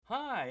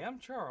Hi, I'm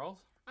Charles.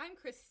 I'm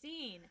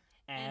Christine.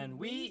 And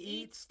we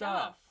eat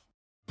stuff.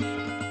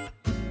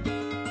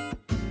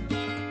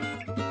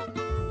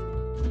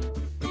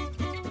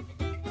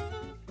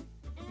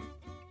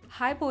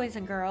 Hi, boys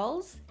and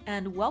girls,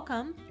 and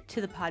welcome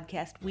to the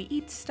podcast We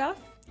Eat Stuff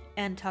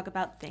and Talk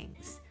About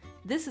Things.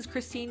 This is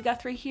Christine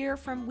Guthrie here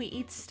from We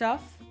Eat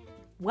Stuff.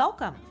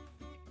 Welcome.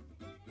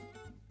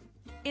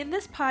 In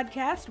this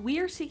podcast, we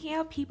are seeking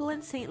out people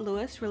in St.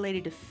 Louis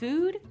related to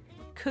food,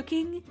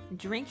 cooking,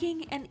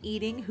 drinking, and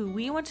eating who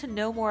we want to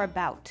know more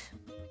about.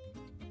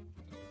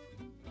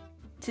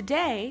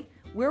 Today,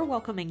 we're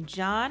welcoming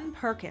John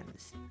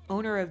Perkins,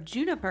 owner of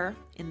Juniper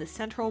in the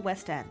Central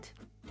West End.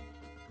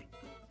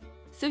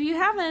 So if you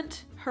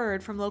haven't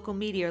heard from local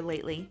media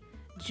lately,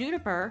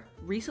 Juniper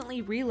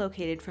recently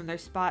relocated from their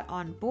spot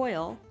on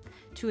Boyle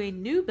to a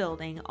new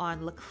building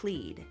on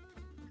Laclede.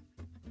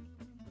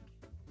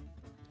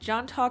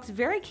 John talks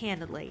very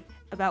candidly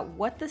about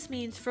what this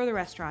means for the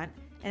restaurant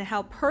and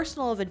how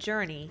personal of a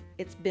journey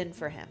it's been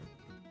for him.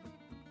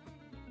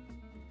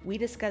 We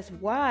discuss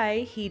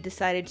why he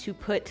decided to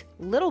put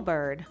Little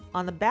Bird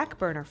on the back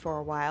burner for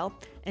a while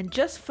and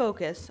just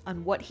focus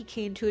on what he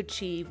came to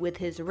achieve with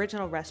his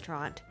original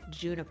restaurant,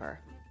 Juniper.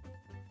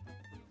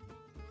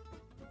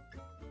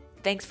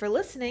 Thanks for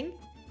listening,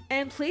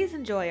 and please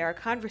enjoy our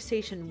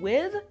conversation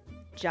with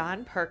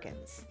John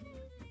Perkins.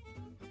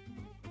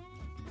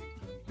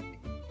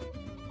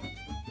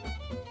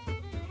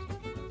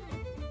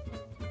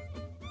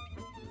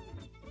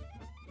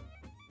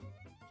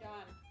 John,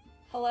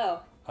 hello.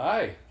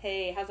 Hi.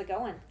 Hey, how's it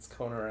going? It's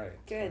going all right.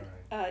 Good.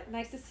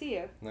 Nice to see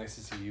you. Nice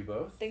to see you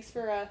both. Thanks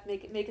for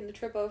making the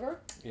trip over.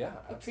 Yeah,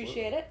 absolutely.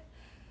 Appreciate it.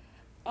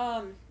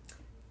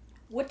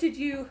 What did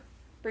you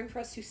bring for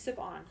us to sip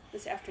on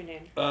this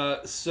afternoon?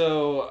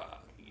 So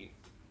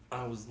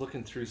I was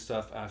looking through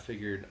stuff. I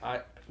figured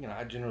I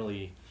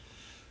generally,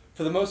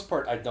 for the most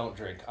part, I don't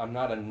drink. I'm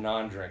not a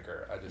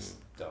non-drinker. I just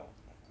don't.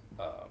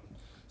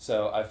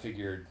 So I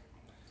figured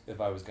if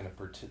I was going to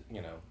partake,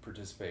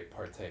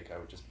 I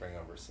would just bring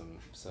over some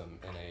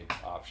NA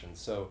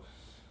options. So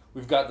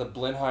we've got the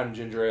Blenheim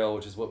Ginger Ale,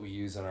 which is what we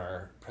use in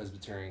our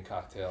Presbyterian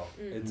cocktail.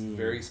 It's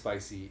very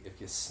spicy.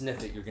 If you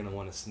sniff it, you're going to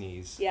want to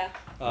sneeze. Yeah.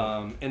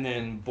 And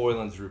then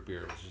Boylan's root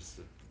beer, which is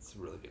it's a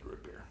really good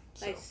root beer.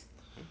 So, Nice.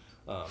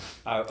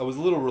 I was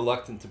a little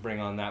reluctant to bring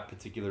on that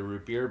particular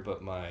root beer,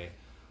 but my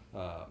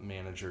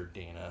manager,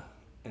 Dana,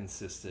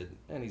 insisted,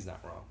 and he's not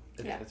wrong.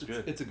 It's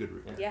good. It's a good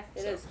root beer. Yeah,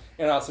 it is.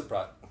 And I also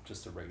brought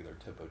just a regular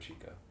Topo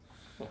Chico.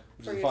 Which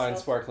For is a fine yourself.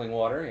 sparkling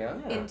water, yeah.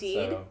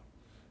 Indeed. So,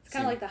 It's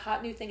kind of like the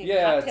hot new thing in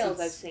yeah,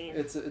 cocktails I've seen.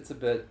 It's a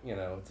bit,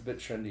 it's a bit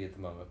trendy at the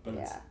moment, but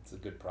Yeah. it's a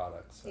good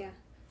product. So. Yeah.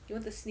 You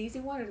want the sneezy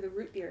one or the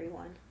root beery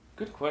one?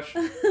 Good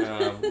question.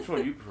 Which one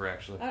do you prefer,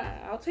 actually?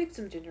 I'll take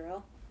some ginger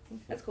ale.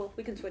 That's cool.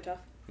 We can switch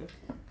off. Yeah.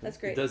 That's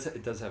great.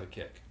 It does have a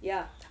kick.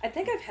 Yeah. I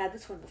think I've had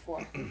this one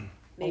before.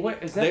 Maybe. Oh, wait,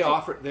 is that They the-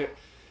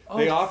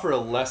 offer a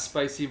less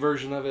spicy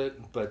version of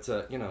it, but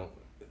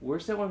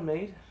Where's that one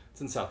made? it's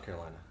in South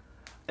Carolina.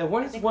 And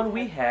what I is think one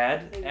we've we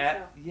had maybe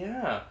at...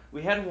 Yeah,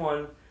 we had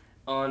one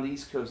on the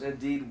East Coast.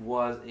 Indeed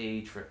was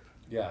a trip.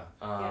 Yeah.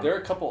 There are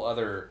a couple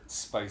other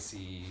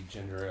spicy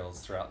ginger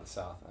ales throughout the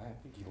South. I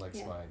think he likes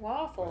my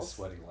Waffles.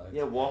 sweaty legs.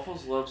 Yeah,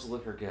 Waffles loves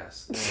liquor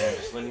guests.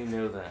 Just letting you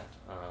know that.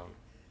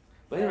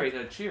 But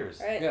anyway,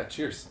 cheers. All right. Yeah,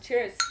 cheers.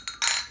 Cheers.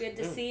 Good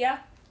to see ya.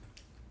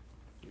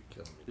 You're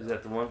killing me. Is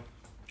that the one?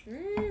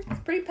 It's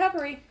pretty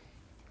peppery.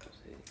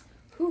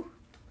 Whew.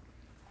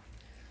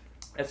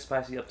 That's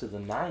spicy up to the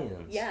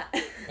nines. Yeah.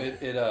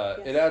 It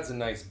adds a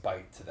nice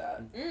bite to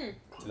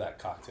that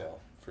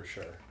cocktail for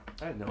sure.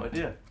 I had no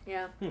idea.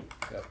 Yeah.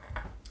 Yep.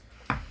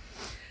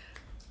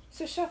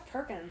 So Chef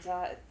Perkins,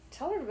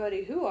 tell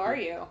everybody, who are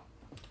you?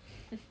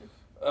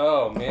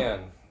 Oh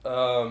man.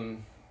 Yeah,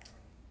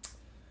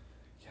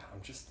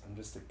 I'm just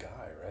a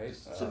guy, right?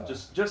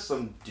 Just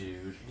some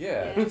dude.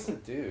 Yeah, just a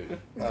dude.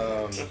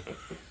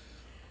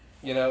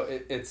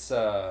 It's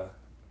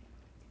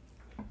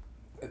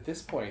at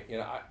this point,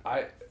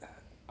 I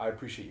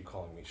appreciate you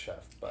calling me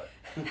chef, but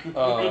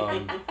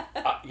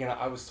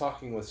I was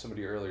talking with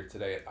somebody earlier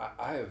today.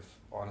 I have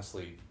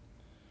honestly,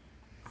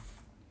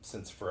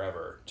 since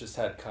forever, just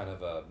had kind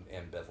of a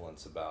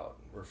ambivalence about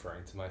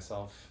referring to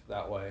myself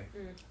that way.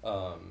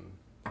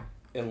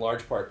 In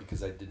large part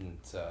because I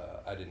didn't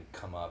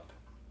come up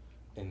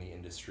in the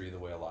industry the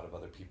way a lot of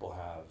other people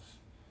have,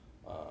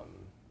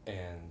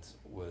 and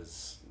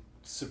was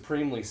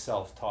supremely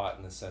self-taught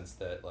in the sense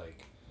that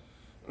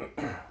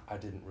I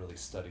didn't really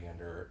study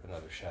under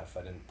another chef.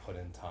 I didn't put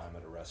in time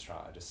at a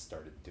restaurant. I just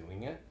started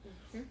doing it,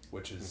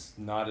 which is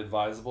not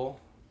advisable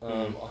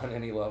on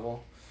any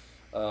level.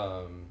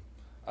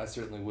 I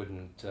certainly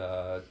wouldn't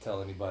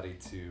tell anybody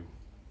to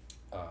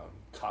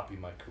copy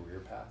my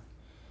career path.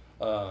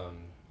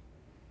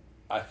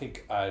 I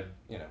think I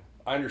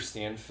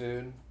understand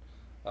food.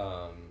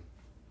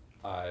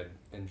 I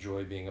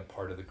enjoy being a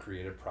part of the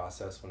creative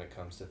process when it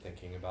comes to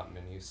thinking about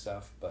menu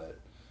stuff, but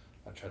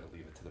I try to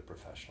leave it to the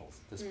professionals.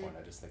 At this point,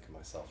 I just think of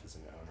myself as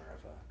an owner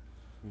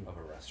of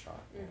a restaurant.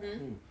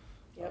 Mm-hmm.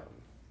 Yep.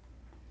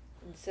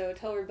 And so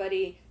tell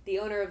everybody, the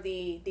owner of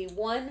the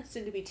one,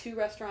 soon to be 2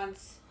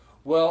 restaurants.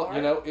 Well, Bar?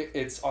 you know,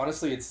 it's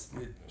honestly, it's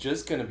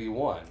just going to be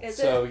one. Is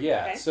so, it?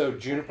 yeah. Okay. So,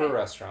 Juniper Okay.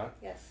 Restaurant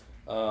Yes.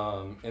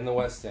 in the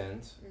West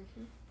End.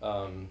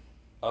 Mm-hmm.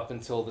 Up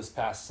until this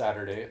past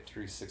Saturday at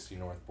 360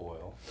 North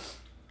Boyle,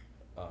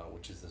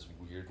 which is this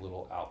weird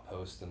little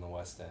outpost in the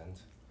West End.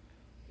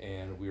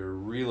 And we are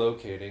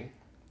relocating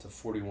to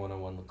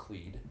 4101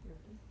 Laclede.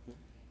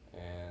 Mm-hmm.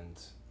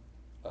 And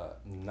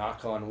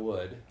knock on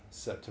wood,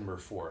 September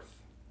 4th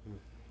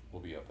will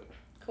be open.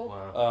 Cool.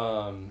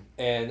 Wow.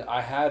 And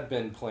I had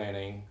been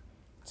planning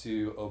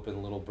to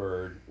open Little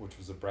Bird, which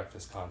was a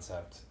breakfast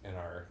concept in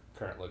our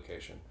current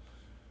location,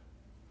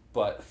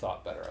 but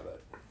thought better of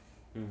it.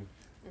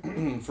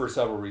 For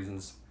several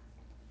reasons.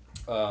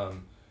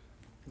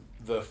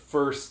 The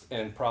first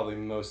and probably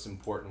most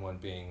important one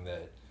being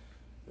that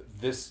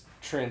this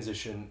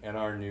transition in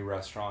our new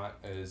restaurant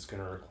is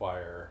going to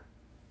require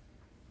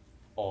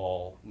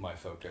all my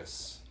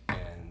focus,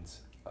 and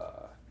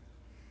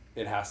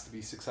it has to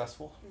be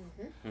successful.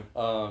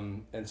 Mm-hmm.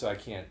 And so I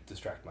can't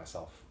distract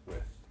myself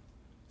with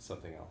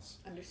something else.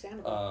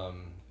 Understandable.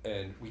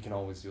 And we can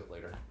always do it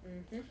later.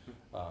 Mm-hmm.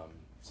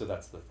 So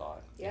that's the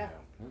thought. Yeah.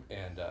 You know?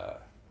 And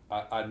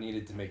I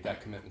needed to make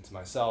that commitment to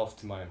myself,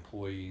 to my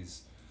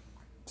employees,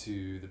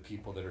 to the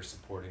people that are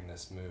supporting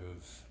this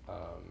move,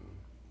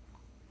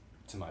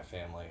 to my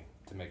family,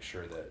 to make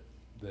sure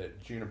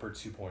that Juniper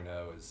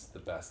 2.0 is the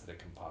best that it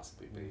can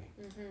possibly be.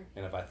 Mm-hmm.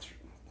 And if I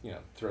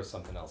throw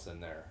something else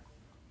in there,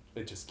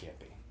 it just can't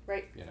be.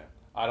 Right. You know,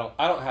 I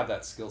don't have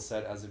that skill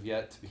set as of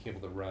yet to be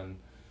able to run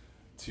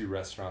 2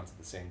 restaurants at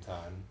the same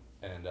time.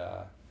 And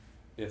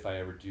if I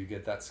ever do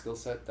get that skill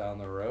set down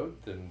the road,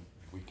 then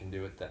we can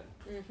do it then.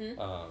 Mm-hmm.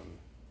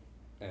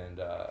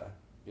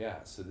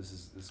 So this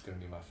is going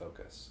to be my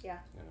focus. Yeah.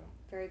 You know.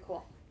 Very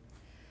cool.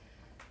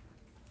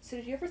 So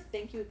did you ever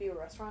think you would be a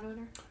restaurant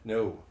owner?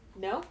 No.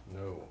 No?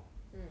 No.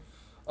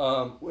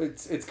 Mm.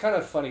 It's kind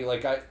of funny.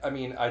 Like I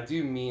mean I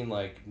do mean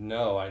like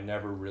no, I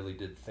never really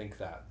did think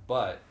that.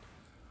 But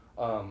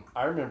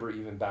I remember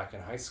even back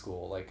in high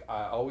school, like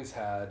I always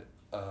had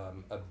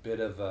a bit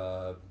of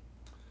a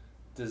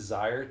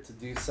desire to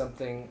do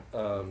something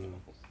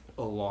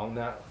along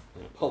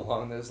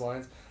those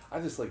lines. I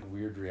have this like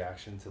weird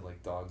reaction to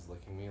like dogs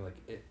licking me. Like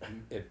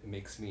it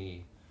makes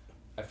me,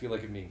 I feel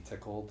like I'm being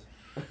tickled.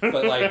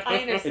 But like I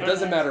it understand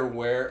doesn't that. matter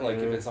where, like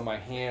if it's on my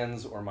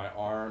hands or my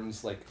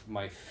arms, like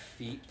my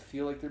feet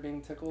feel like they're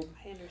being tickled.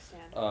 I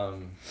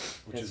understand.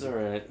 Which It's is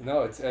alright.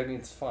 No,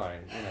 it's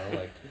fine. You know,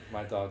 like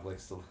my dog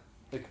likes to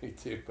lick me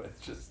too, but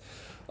it's just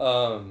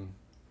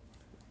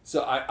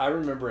so I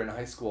remember in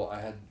high school I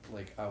had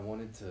like I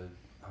wanted to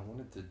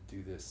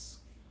do this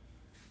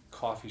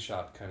coffee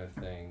shop kind of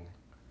thing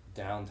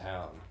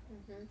downtown.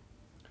 Mm-hmm.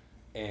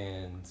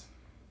 And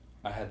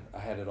I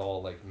had it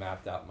all like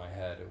mapped out in my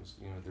head. It was,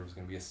 you know, there was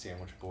going to be a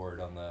sandwich board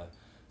on the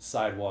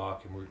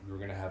sidewalk, and we were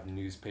going to have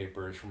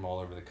newspapers from all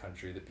over the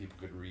country that people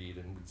could read,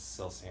 and we'd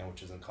sell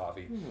sandwiches and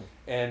coffee.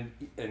 And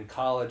in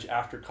college,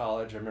 after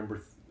college, I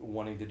remember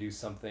wanting to do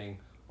something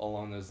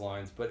along those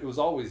lines, but it was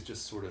always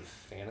just sort of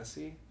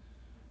fantasy,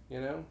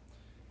 you know?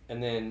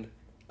 And then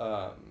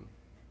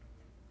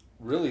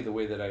really the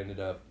way that I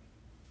ended up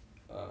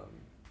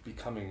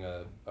becoming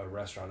a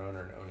restaurant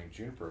owner and owning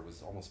Juniper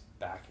was almost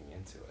backing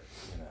into it,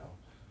 you know.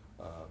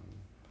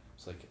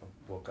 It's like I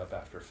woke up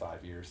after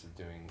 5 years of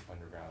doing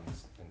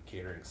undergrounds and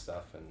catering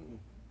stuff, and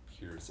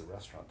here's the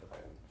restaurant that I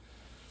own.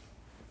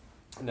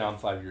 And now I'm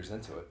 5 years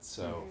into it,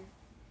 so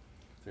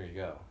there you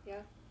go.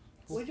 Yeah.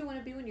 What did you want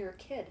to be when you were a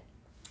kid?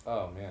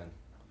 Oh man,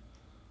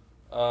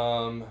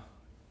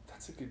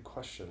 that's a good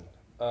question.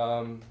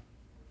 You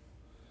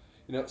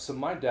know, so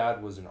my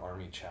dad was an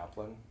Army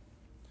chaplain,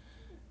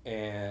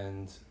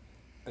 and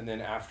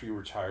then after he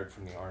retired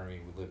from the Army,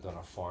 we lived on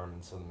a farm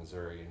in southern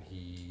Missouri, and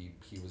he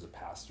was a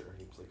pastor.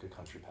 He was like a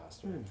country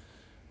pastor,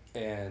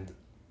 and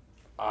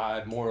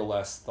I more or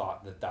less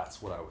thought that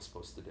that's what I was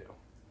supposed to do.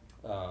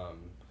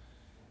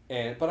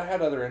 But I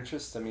had other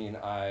interests. I mean,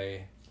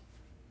 I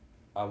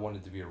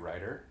wanted to be a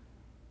writer,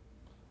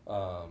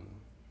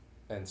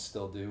 and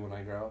still do when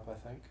I grow up, I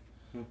think.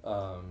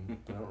 But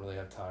I don't really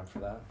have time for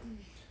that.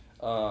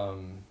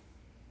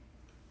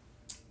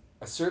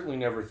 I certainly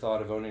never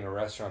thought of owning a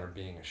restaurant or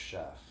being a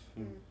chef.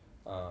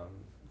 I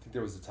think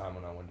there was a time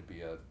when I wanted to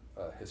be a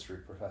history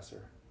professor,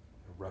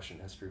 a Russian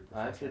history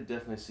professor. I could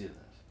definitely see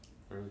that.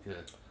 Really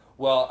good.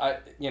 Well,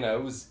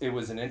 it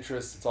was an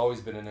interest. It's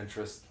always been an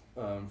interest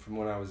from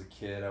when I was a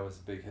kid. I was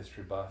a big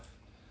history buff.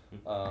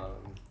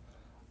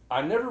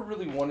 I never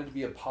really wanted to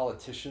be a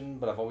politician,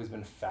 but I've always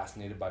been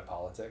fascinated by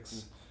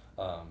politics.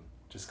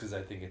 Just because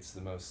I think it's the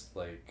most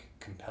like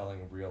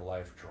compelling real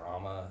life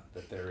drama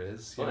that there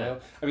is, you know.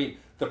 I mean,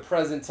 the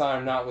present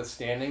time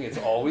notwithstanding, it's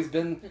always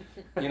been,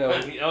 you know,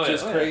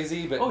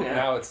 crazy. But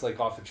now it's like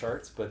off the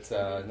charts. But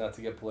not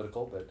to get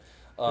political, but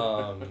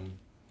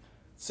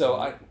so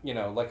I, you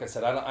know, like I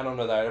said, I don't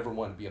know that I ever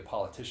wanted to be a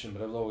politician,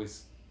 but I was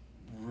always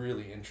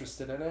really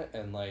interested in it,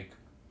 and like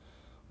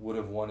would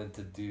have wanted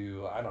to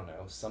do, I don't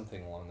know,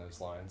 something along those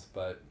lines,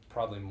 but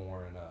probably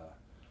more in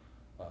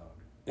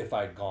if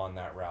I'd gone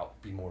that route,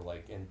 be more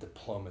like in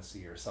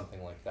diplomacy or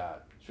something like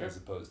that, Sure. as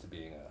opposed to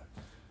being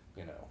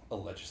a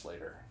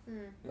legislator,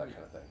 that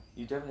kind of thing.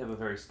 You definitely have a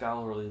very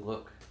scholarly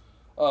look.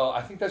 Oh,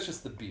 I think that's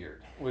just the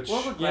beard, which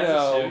Well, the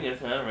glasses too. Yeah,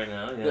 kind of right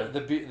now. Yeah.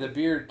 the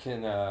beard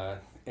can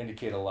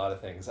indicate a lot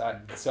of things.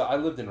 So I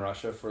lived in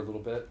Russia for a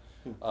little bit,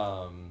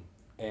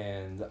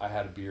 and I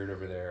had a beard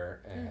over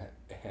there,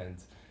 and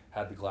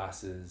had the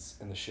glasses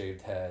and the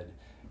shaved head,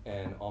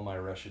 and all my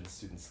Russian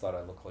students thought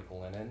I looked like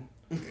Lenin,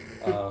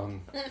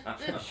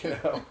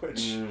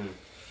 which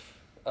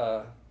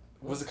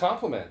was a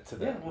compliment to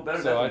them. Yeah, well,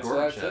 better so than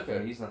Gorbachev. took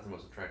it. He's not the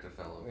most attractive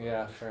fellow.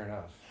 Yeah, fair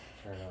enough.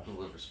 The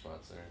liver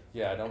spots there.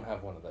 Yeah, I don't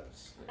have one of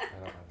those. I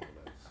don't have one of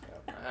those.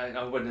 Yeah.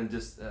 I wasn't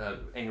just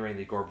angering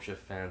the Gorbachev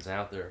fans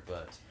out there,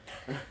 but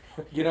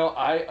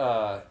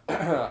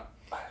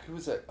who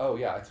was it? Oh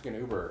yeah, I took an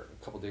Uber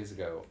a couple days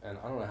ago, and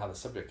I don't know how the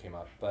subject came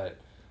up, but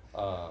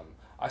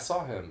I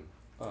saw him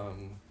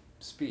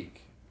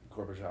speak.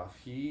 Gorbachev.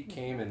 He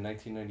came in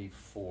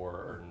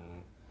 1994,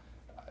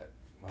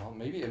 well,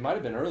 maybe it might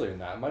have been earlier than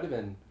that. It might have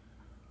been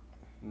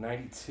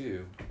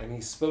 92, and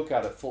he spoke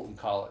out at Fulton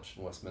College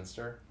in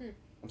Westminster.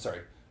 I'm sorry,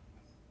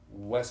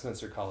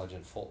 Westminster College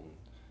in Fulton.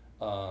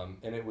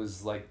 And it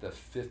was like the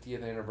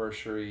 50th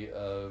anniversary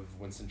of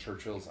Winston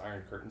Churchill's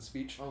Iron Curtain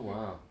speech. Oh,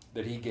 wow.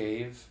 That he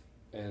gave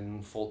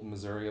in Fulton,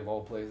 Missouri, of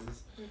all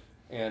places.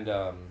 And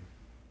I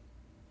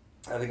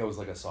think I was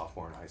like a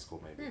sophomore in high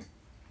school,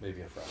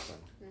 maybe a freshman.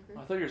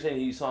 I thought you were saying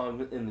you saw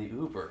him in the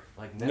Uber,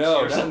 like next No,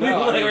 year or no, something,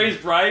 no, I like mean, where he's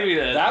driving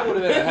it. That would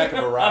have been a heck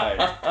of a ride.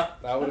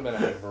 It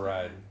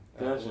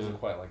Gotcha. wasn't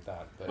quite like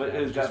that, but But yeah,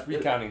 it was just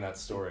recounting that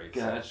story.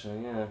 Gotcha,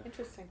 yeah.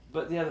 Interesting.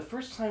 But yeah, the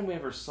first time we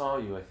ever saw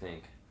you, I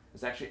think,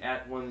 was actually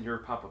at one of your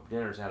pop-up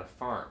dinners at a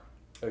farm.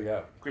 Oh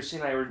yeah. Christine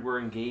and I were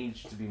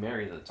engaged to be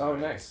married at the time. Oh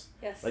nice.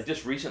 Yes. Like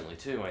just recently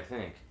too, I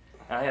think.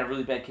 I had a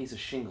really bad case of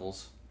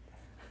shingles,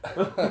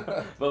 but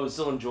I was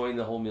still enjoying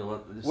the whole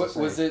meal. What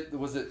was it?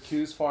 Was it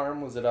Q's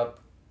farm? Was it up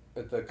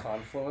at the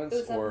confluence,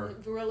 It was or? up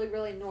really,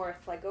 really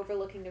north, like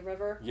overlooking the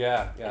river.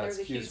 Yeah, And there it's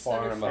was a huge Q's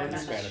farm up thunderstorm in that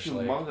Spanish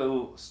Lake.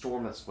 humongous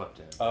storm that swept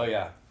in. Oh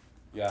yeah.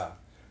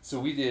 So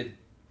we did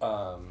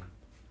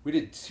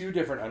 2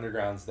 different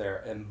undergrounds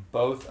there, and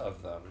both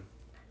of them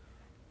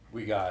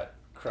we got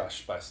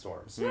crushed by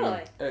storms.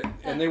 Really?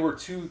 And they were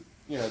two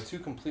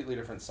completely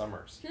different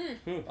summers.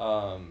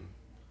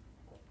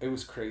 It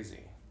was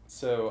crazy.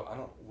 So I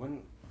don't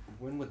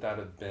when would that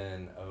have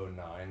been?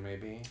 2009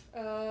 maybe.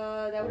 That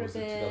Or would was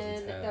have it been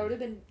 2010? that would have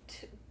been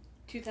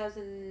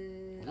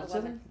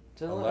 2011.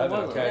 11.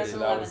 Okay, so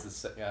that 2011.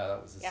 was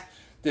that was. Yeah.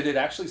 Did it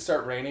actually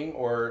start raining,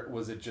 or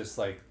was it just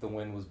like the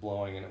wind was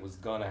blowing and it was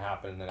gonna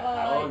happen and then it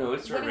happened? Oh, no,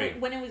 it started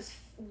raining.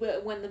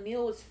 When the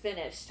meal was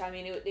finished. I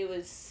mean, it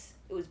was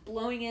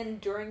blowing in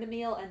during the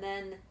meal, and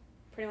then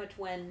pretty much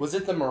when. Was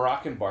it the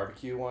Moroccan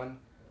barbecue one?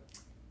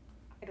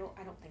 I don't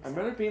think I so.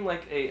 remember it being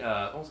like a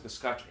almost like a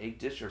Scotch egg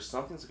dish or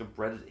something. It's like a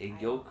breaded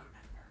egg yolk.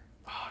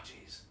 Oh,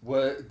 jeez.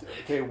 What?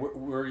 Okay,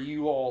 were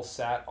you all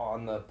sat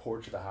on the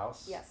porch of the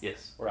house? Yes.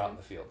 Yes. Or out in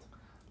the field?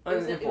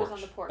 It was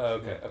on the porch.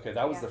 Oh, okay.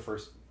 That was Yeah. the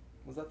first.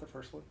 Was that the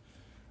first one?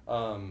 I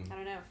don't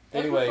know.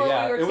 That's Anyway, before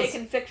yeah, we it were was-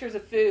 taking pictures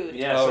of food.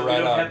 Yeah, Oh, so right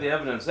we don't on. have the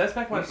evidence. That's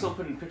back when I was still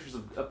putting pictures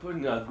of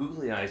putting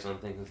googly eyes on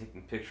things and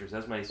taking pictures.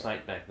 That's my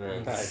site back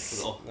then. Nice,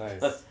 It was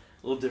nice. a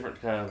little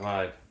different kind of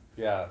vibe.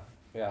 Yeah.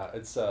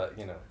 It's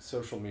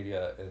social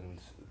media and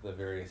the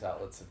various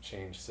outlets have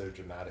changed so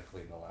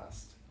dramatically in the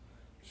last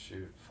 5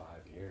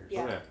 years.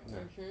 Yeah. Yeah.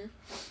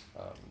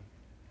 Um,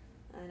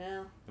 I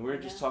know. And we were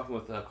just talking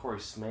with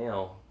Corey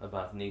Smale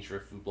about the nature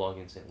of food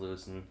blogging in St.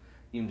 Louis and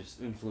even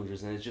just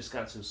influencers, and it's just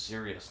got so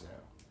serious now.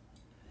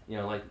 You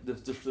know, like the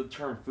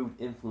term food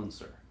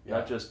influencer,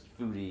 not just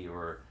foodie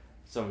or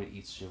someone who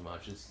eats too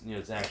much.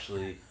 It's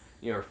actually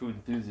a food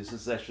enthusiast.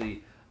 It's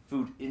actually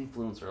food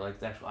influencer, like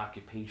the actual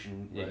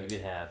occupation that you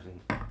could have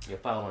and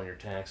file on your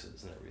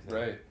taxes and everything.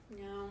 right.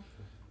 Yeah.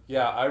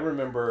 Yeah, I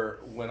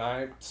remember when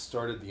I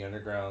started the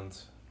Underground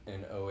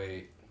in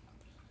 2008,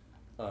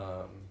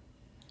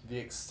 the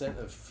extent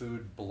of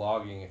food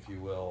blogging, if you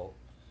will,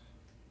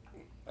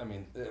 I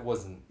mean, it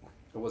wasn't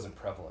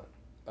prevalent.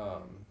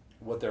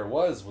 What there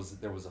was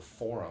there was a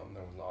forum,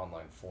 there was an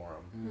online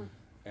forum,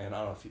 and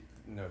I don't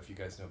know if you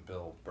guys know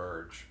Bill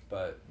Burge,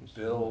 but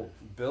Bill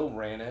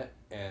ran it,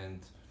 and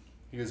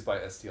he goes by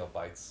STL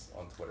Bites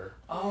on Twitter.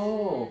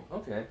 Oh,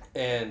 okay.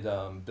 And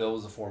Bill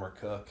was a former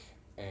cook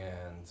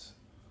and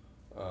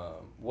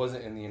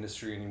wasn't in the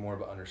industry anymore,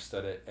 but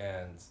understood it.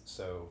 And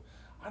so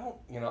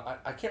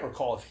I can't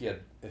recall if he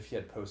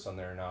had posts on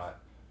there or not,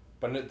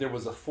 but there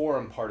was a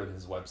forum part of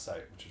his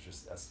website, which was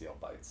just STL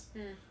Bites,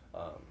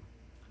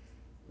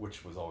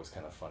 which was always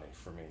kind of funny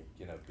for me,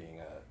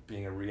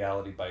 being a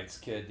Reality Bites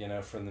kid,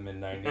 from the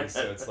mid-90s.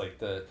 So it's like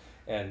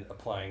and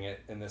applying it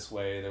in this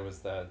way, there was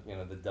the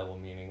double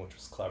meaning, which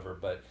was clever.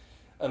 But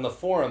on the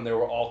forum, there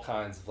were all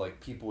kinds of like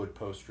people would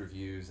post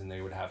reviews and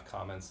they would have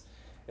comments,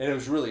 and it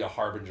was really a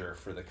harbinger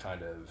for the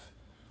kind of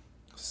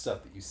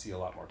stuff that you see a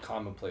lot more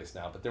commonplace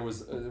now. But there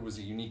was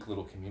a unique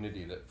little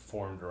community that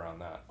formed around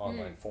that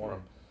online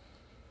forum.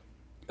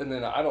 and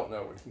then I don't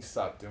know when he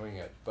stopped doing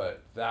it,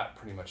 but that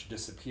pretty much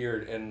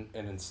disappeared, and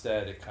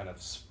instead it kind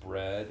of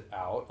spread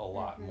out a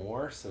lot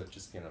more. So it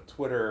just,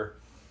 Twitter,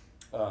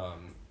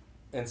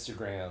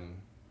 Instagram,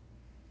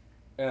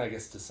 and I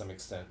guess to some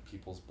extent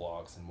people's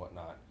blogs and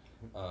whatnot.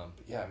 But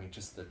yeah, I mean,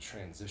 just the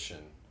transition.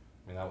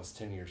 I mean, that was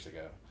 10 years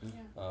ago.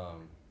 Yeah.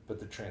 But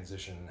the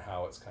transition and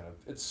how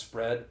it's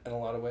spread in a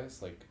lot of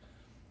ways. Like,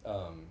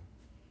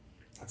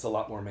 it's a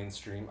lot more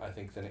mainstream, I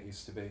think, than it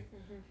used to be.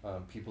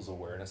 People's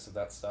awareness of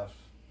that stuff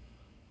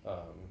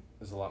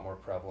is a lot more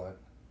prevalent.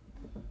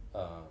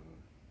 I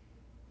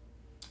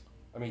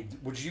mean,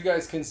 would you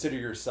guys consider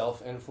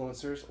yourself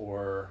influencers,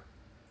 or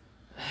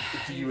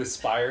do you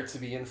aspire to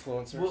be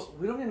influencers? Well,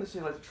 we don't even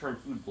necessarily like the term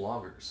food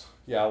bloggers.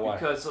 Yeah, why?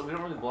 Because we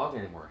don't really blog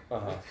anymore.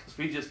 Uh-huh. Because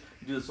we just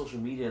do the social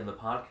media and the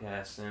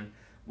podcast and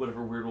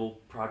whatever weird little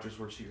projects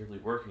we're secretly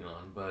working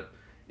on. But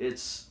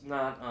it's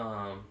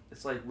not,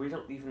 it's like we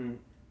don't even,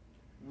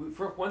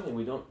 for one thing,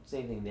 we don't say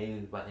anything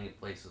negative about any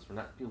places. We're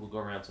not people who go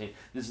around saying,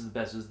 this is the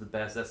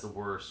best, that's the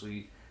worst.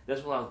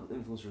 That's what a lot of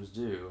influencers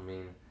do. I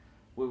mean,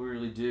 what we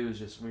really do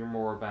is we're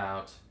more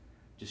about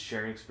just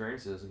sharing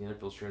experiences. Again,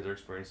 people share their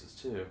experiences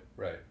too.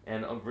 Right.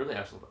 And really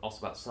also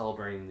about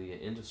celebrating the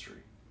industry.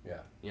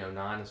 Yeah.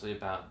 Not necessarily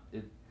about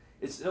it.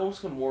 It's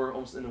almost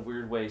almost in a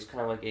weird way, it's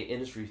kind of like an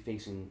industry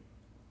facing,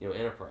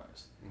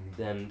 enterprise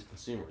than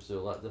consumers. So a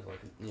lot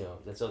definitely,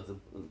 that's the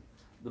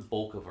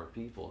bulk of our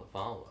people that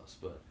follow us.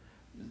 But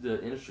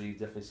the industry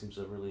definitely seems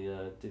to really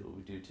dig what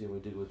we do too. And we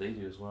dig what they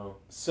do as well.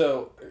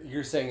 So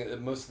you're saying that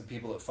most of the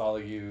people that follow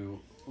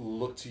you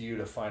look to you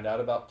to find out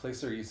about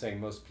places, or are you saying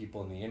most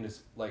people in the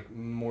industry, like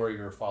more of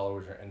your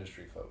followers are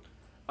industry folk?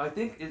 I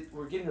think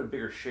we're getting a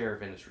bigger share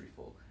of industry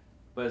folk,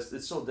 but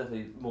it's still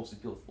definitely mostly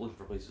people looking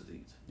for places to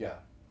eat. Yeah.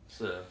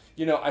 So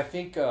I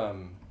think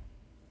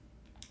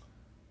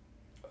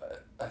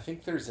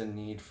there's a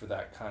need for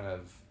that kind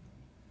of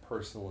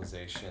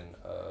personalization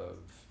of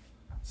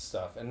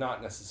stuff, and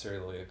not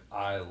necessarily like,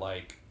 I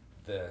like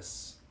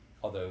this,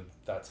 although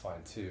that's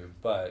fine too.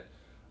 But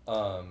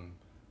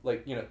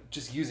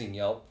just using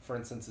Yelp, for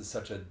instance, is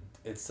such a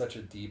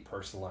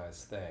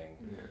depersonalized thing.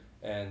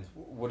 Yeah. And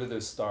what do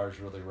those stars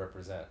really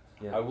represent?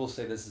 Yeah. I will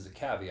say this as a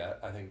caveat.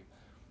 I think,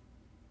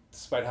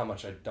 despite how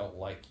much I don't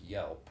like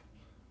Yelp,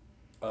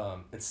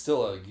 it's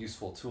still a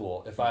useful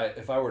tool. If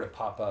I were to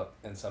pop up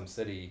in some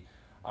city,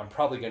 I'm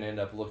probably going to end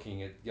up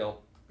looking at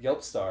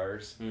Yelp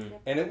stars,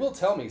 and it will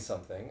tell me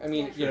something. I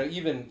mean,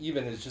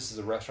 even as just as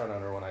a restaurant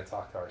owner, when I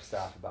talk to our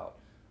staff about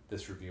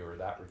this review or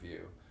that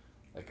review,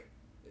 like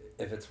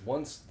if it's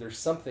there's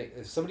something.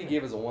 If somebody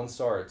gave us a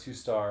 1-star or a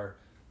 2-star,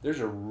 there's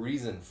a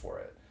reason for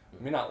it.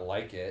 I may not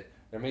like it.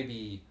 There may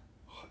be,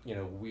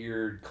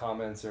 weird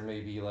comments, or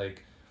maybe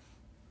like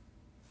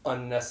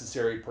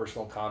unnecessary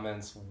personal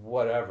comments,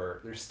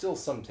 whatever. There's still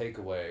some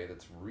takeaway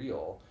that's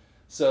real.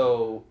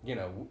 So,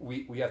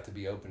 we have to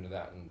be open to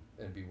that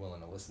and be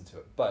willing to listen to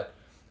it. But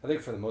I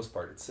think for the most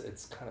part, it's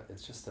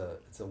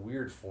a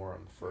weird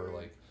forum for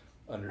like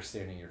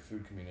understanding your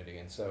food community.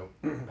 And so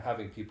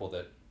having people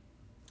that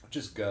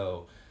just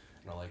go,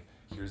 like,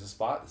 here's a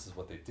spot, this is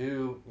what they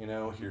do,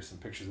 here's some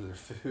pictures of their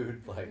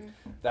food, like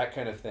that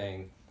kind of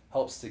thing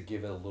helps to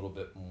give it a little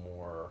bit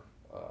more,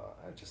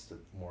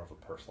 more of a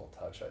personal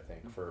touch, I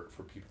think, for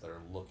people that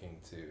are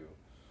looking to,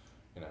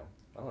 I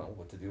don't know,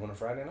 what to do on a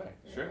Friday night.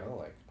 Sure.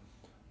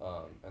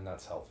 And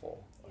that's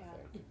helpful, Yeah.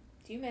 I think.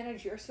 Do you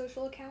manage your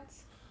social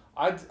accounts?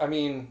 I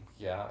mean,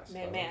 yeah. I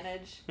suppose.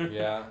 Manage.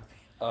 Yeah.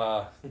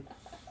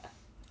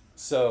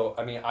 So,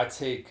 I mean, I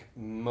take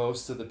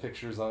most of the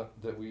pictures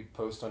that we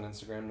post on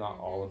Instagram, not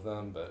all of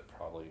them, but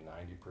probably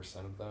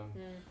 90% of them.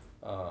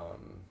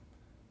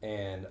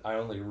 And I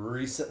only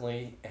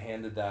recently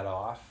handed that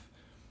off.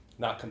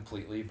 Not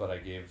completely, but I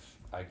gave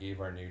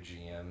our new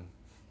GM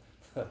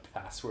a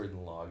password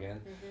and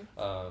login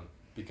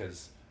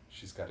because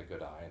she's got a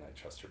good eye and I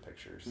trust her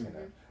pictures,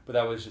 But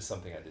that was just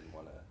something I didn't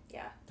want to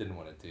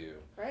do.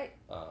 Right.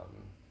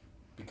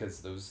 Because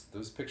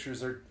those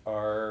pictures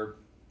are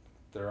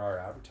there are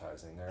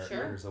advertising.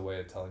 There's a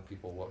way of telling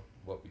people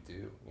what we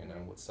do,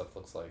 what stuff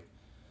looks like.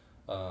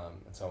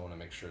 And so I want to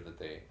make sure that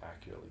they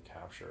accurately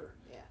capture.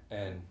 Yeah.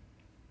 And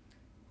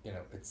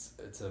it's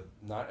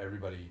not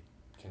everybody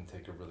can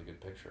take a really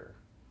good picture.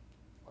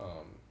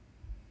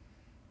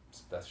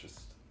 So that's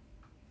just,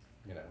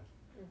 you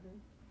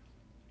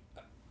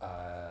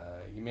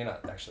may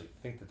not actually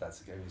think that that's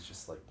the guy who's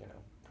just like,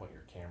 point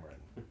your camera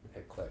and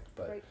hit click,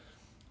 but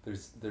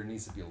there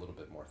needs to be a little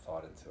bit more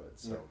thought into it.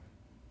 So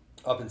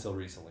up until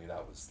recently,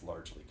 that was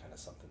largely kind of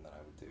something that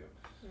I would do.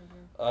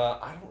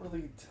 I don't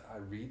really, I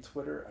read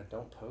Twitter. I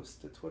don't post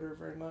to Twitter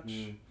very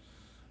much.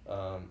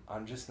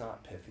 I'm just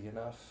not pithy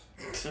enough.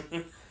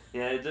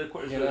 Yeah, it did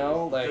quite.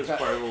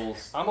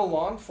 I'm a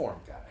long form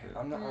guy.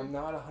 I'm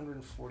not a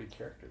 140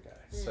 character guy.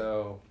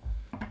 So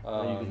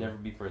you could never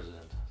be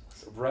president.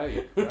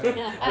 Right.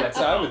 Yes,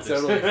 I would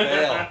totally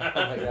fail.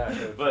 Oh my gosh.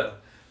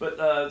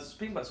 But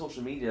speaking about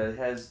social media,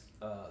 has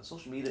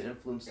social media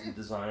influenced the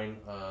design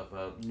of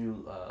a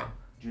new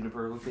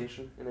Juniper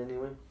location in any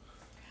way?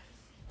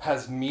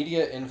 Has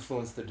media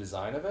influenced the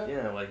design of it?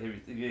 Yeah, like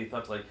have you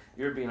thought like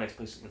it would be a nice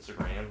place to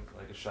Instagram,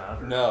 like a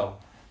shot? Or No.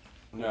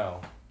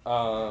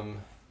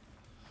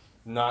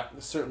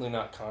 Certainly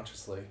not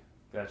consciously.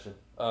 Gotcha.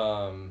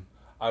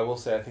 I will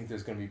say I think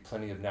there's going to be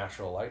plenty of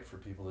natural light for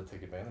people to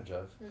take advantage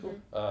of.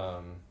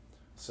 Mm-hmm.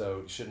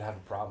 So you shouldn't have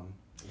a problem.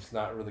 It's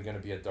not really going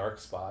to be a dark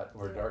spot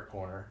or a dark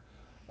corner,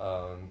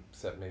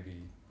 except maybe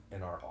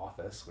in our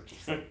office, which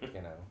is like,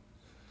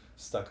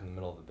 stuck in the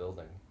middle of the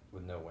building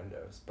with no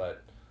windows.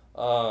 But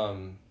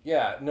no,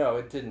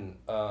 it didn't.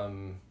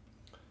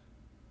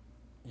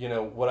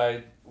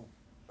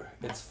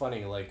 It's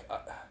funny, like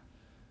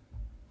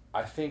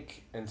I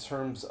think in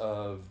terms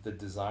of the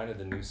design of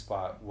the new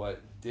spot,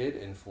 what did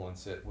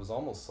influence it was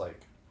almost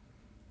like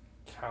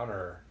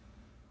counter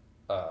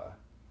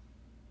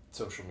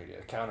social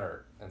media,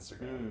 counter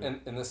Instagram,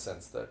 in the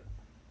sense that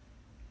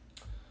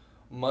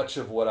much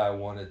of what I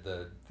wanted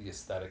the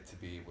aesthetic to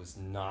be was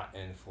not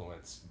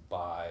influenced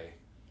by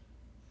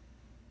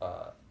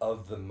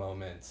of the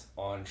moment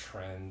on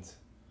trend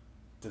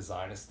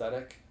design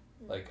aesthetic.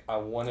 Like I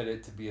wanted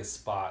it to be a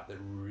spot that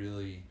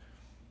really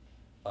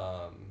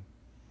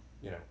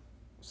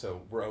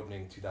so we're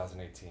opening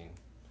 2018.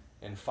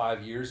 In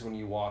 5 years when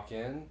you walk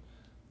in,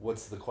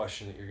 what's the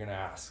question that you're going to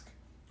ask?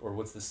 Or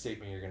what's the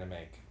statement you're going to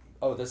make?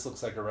 Oh, this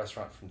looks like a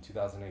restaurant from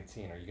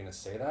 2018. Are you going to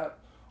say that?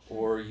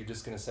 Or are you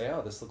just going to say,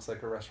 oh, this looks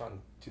like a restaurant in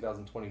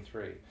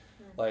 2023?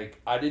 Like,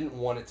 I didn't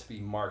want it to be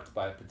marked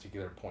by a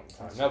particular point in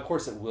time. Now, of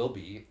course, it will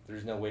be.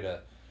 There's no way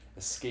to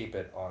escape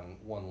it on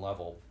one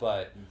level.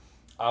 But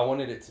I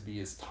wanted it to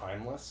be as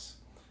timeless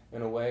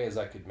in a way as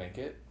I could make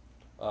it.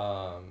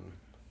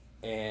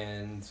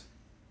 And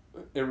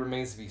it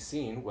remains to be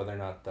seen whether or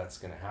not that's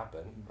going to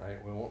happen,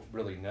 right? We won't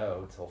really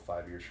know until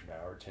 5 years from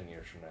now or 10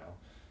 years from now.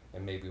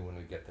 And maybe when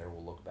we get there,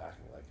 we'll look back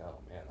and be like, oh,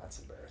 man, that's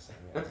embarrassing.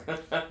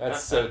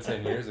 That's so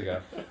 10 years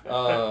ago.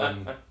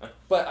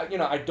 But,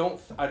 I don't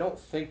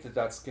think that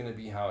that's going to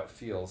be how it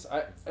feels.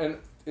 And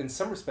in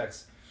some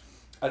respects,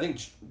 I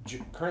think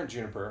current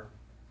Juniper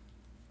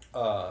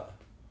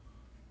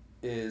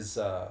has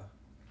a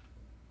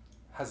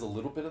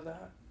little bit of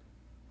that.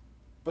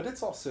 But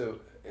it's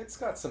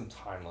got some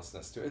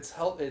timelessness to it. It's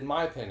held, in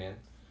my opinion,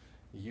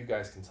 you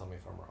guys can tell me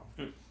if I'm wrong,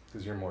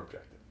 because you're more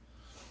objective.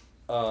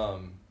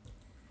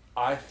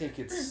 I think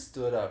it's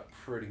stood up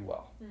pretty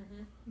well.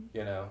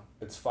 Mm-hmm.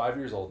 It's 5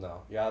 years old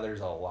now. Yeah,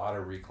 there's a lot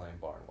of reclaimed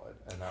barnwood,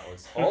 and that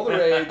was all the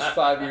rage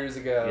 5 years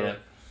ago.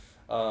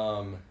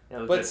 Yeah.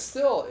 But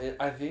still,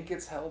 I think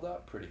it's held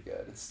up pretty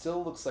good. It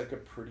still looks like a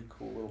pretty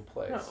cool little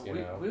place.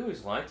 We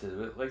always liked it.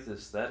 We liked the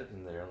aesthetic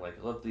in there. Like,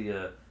 I love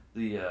the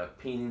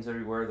paintings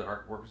everywhere. The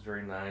artwork was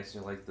very nice.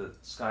 Like the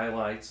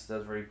skylights, that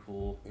was very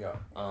cool. Yeah.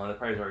 That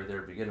probably was already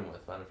there to begin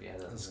with. I don't know if you had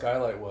that. The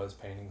skylight was,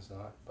 paintings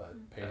not, but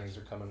paintings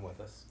are coming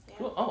with us. Yeah.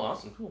 Cool. Oh,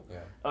 awesome. Cool.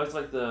 Yeah. Oh, it's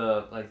like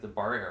the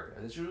bar area.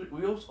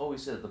 We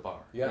always sit at the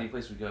bar. Yeah. Any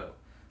place we go.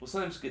 We'll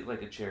sometimes get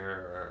like a chair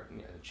or a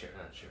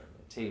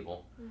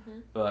table. Mm-hmm.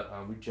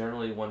 But we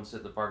generally want to sit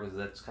at the bar because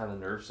that's kind of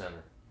the nerve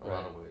center a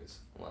lot of ways,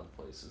 a lot of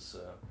places.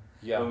 So.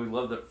 Yeah. But we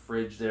love that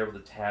fridge there with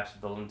the taps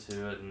built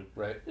into it, and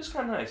it's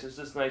kind of nice. It's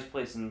just a nice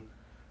place, and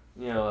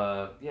you're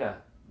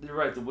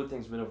right. The wood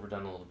thing's been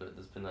overdone a little bit.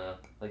 There's been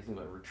think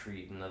about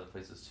Retreat and other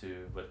places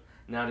too. But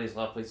nowadays, a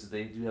lot of places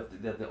they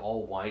have the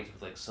all white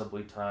with like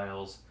subway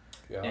tiles,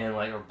 and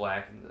or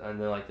black, and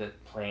then like the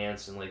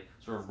plants and like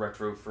sort of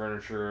retro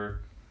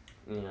furniture.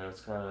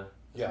 It's kind of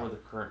more the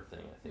current thing.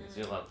 I think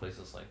see a lot of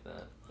places like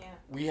that. Yeah.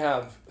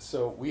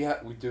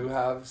 We do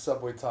have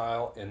subway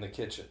tile in the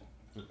kitchen,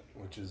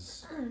 which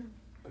is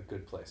a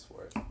good place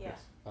for it. Yeah.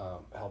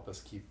 Help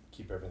us keep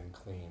everything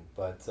clean,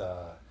 but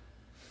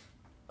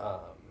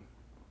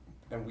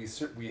and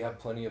we have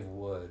plenty of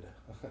wood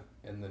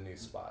in the new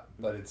spot,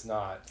 but it's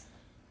not.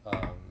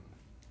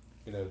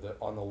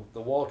 The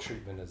wall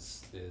treatment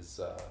is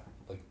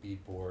like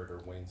beadboard or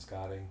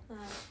wainscoting,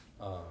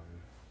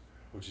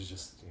 which is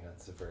just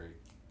it's a very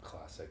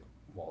classic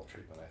wall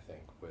treatment, I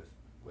think, with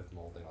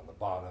molding on the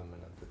bottom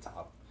and at the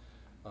top.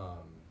 A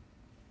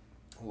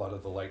lot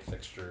of the light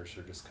fixtures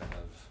are just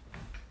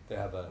they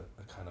have a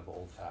kind of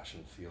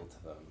old-fashioned feel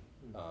to them.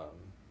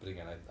 But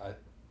again, I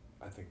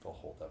think they'll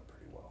hold up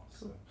pretty well.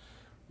 So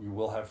we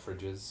will have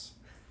fridges.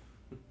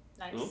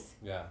 Nice.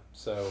 Yeah.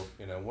 So,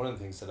 one of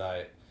the things that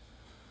I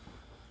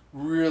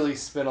really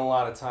spent a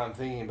lot of time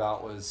thinking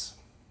about was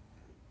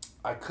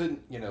I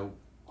couldn't,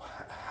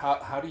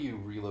 how do you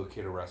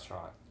relocate a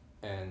restaurant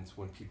and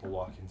when people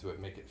walk into it,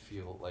 make it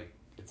feel like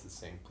it's the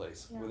same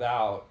place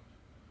without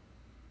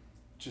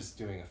just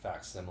doing a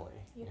facsimile,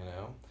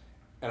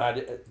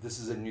 And this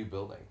is a new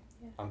building.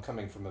 Yeah. I'm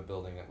coming from a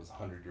building that was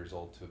 100 years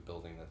old to a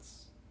building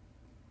that's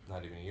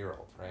not even a year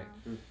old, right?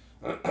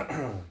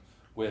 Wow.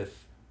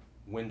 With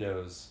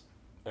windows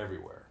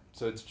everywhere.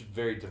 So it's a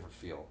very different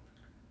feel.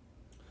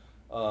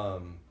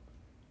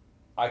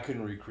 I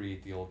couldn't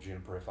recreate the old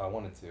Juniper if I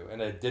wanted to,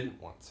 and I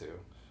didn't want to.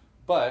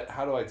 But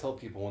how do I tell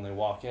people when they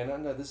walk in, oh,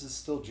 no, this is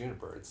still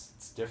Juniper.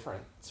 It's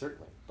different,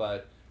 certainly,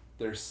 but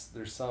there's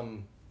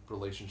some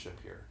relationship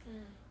here.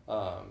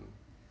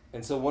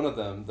 And so one of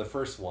them, the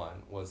first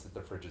one, was that the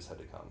fridges had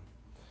to come.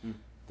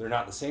 They're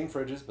not the same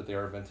fridges, but they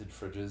are vintage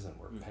fridges, and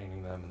we're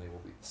painting them, and they will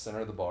be the center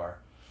of the bar.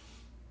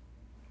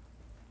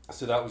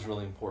 So that was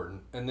really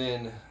important. And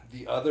then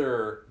the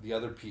other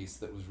piece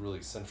that was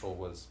really central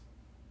was,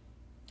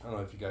 I don't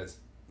know if you guys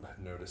have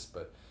noticed,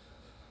 but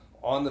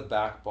on the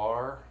back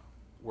bar,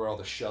 where all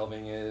the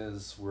shelving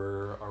is,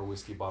 where our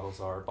whiskey bottles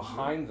are,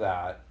 behind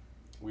that,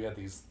 we have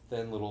these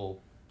thin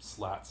little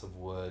slats of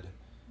wood,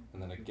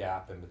 and then a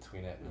gap in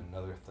between it, and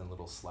another thin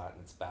little slat,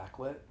 and it's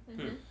backlit.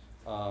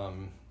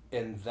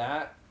 And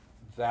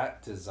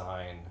that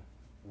design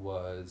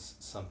was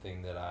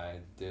something that I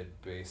did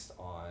based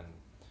on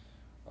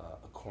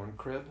a corn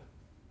crib,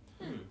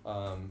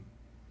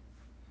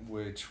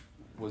 which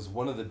was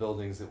one of the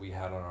buildings that we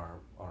had on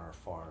our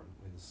farm.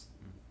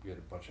 We had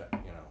a bunch of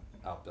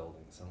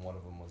outbuildings, and one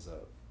of them was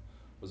a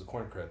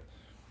corn crib,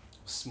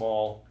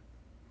 small,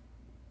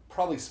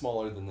 probably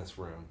smaller than this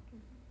room,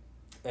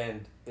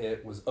 and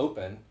it was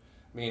open,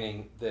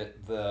 meaning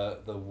that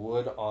the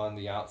wood on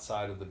the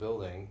outside of the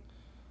building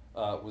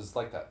was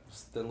like that,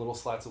 thin little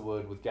slats of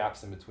wood with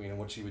gaps in between. And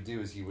what you would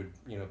do is you would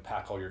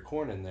pack all your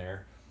corn in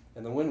there,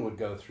 and the wind would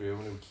go through,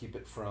 and it would keep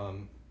it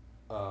from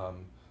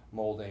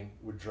molding,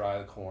 would dry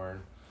the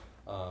corn,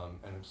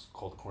 and it was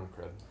called a corn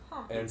crib.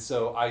 And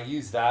so I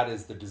used that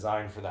as the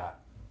design for that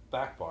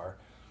back bar.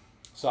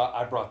 So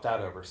I brought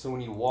that over. So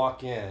when you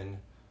walk in,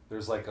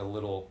 there's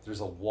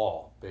a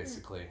wall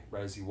basically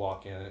right as you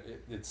walk in.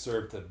 It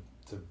served to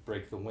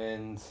break the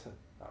wind,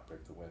 not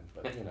break the wind,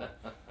 but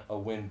a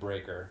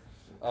windbreaker.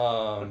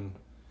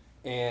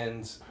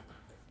 And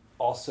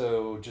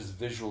also just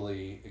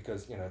visually, it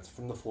goes, it's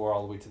from the floor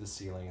all the way to the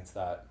ceiling. It's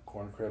that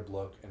corn crib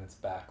look, and it's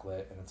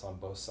backlit, and it's on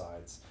both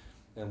sides.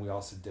 And we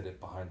also did it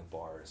behind the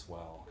bar as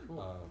well.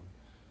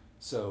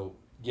 So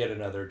yet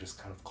another just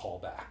kind of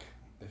callback,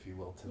 if you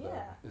will, to the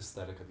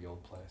aesthetic of the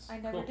old place. I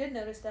never did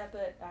notice that,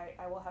 but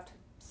I will have to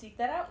seek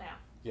that out now.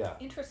 Yeah.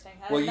 Interesting.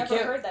 I've never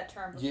heard that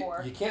term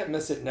before. You can't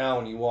miss it now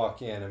when you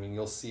walk in. I mean,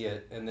 you'll see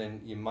it, and then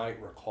you might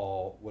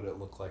recall what it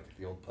looked like at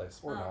the old place,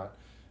 or not.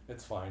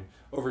 It's fine.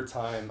 Over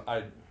time,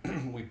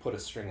 we put a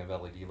string of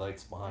LED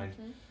lights behind,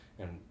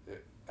 and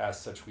as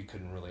such, we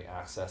couldn't really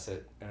access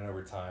it. And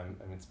over time,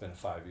 I mean, it's been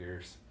 5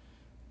 years,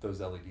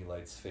 those LED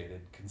lights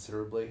faded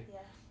considerably. Yeah.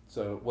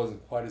 So it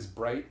wasn't quite as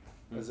bright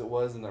as it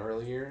was in the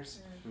early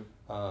years.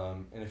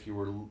 And if you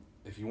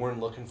weren't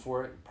looking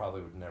for it, you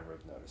probably would never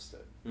have noticed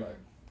it. But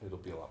it'll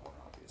be a lot more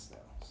obvious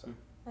now. So.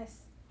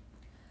 Nice.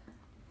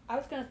 I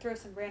was going to throw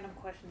some random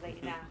questions at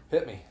you now.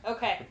 Hit me.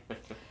 Okay. Do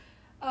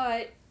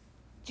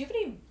you have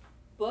any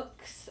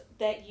books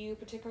that you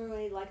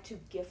particularly like to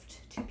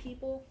gift to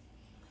people?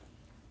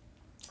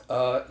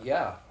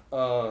 Yeah.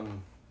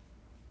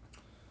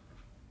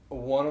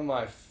 One of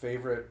my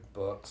favorite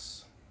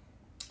books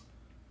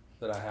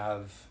that I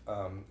have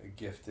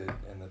gifted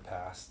in the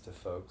past to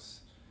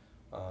folks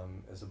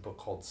is a book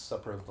called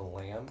Supper of the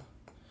Lamb.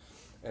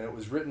 And it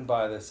was written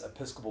by this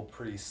Episcopal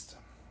priest.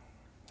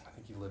 I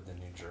think he lived in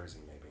New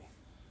Jersey, maybe.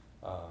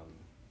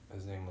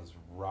 His name was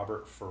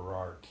Robert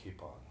Farrar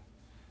Capon.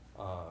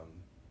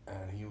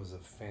 And he was a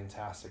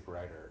fantastic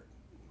writer,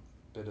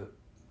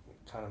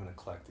 kind of an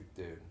eclectic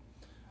dude.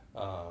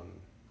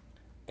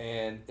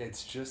 And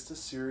it's just a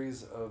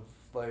series of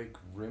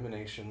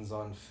ruminations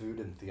on food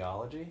and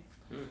theology.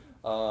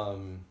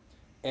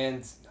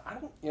 And I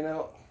don't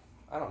know.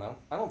 I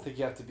don't think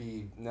you have to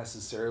be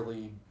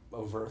necessarily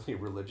overtly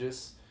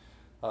religious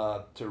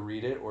to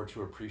read it or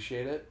to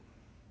appreciate it.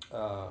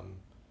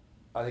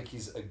 I think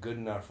he's a good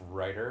enough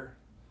writer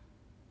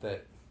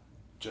that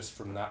just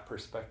from that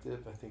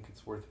perspective, I think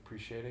it's worth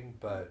appreciating.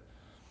 But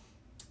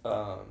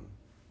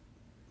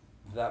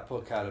that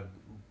book had a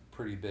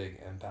pretty big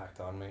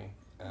impact on me,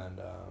 and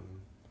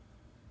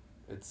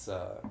it's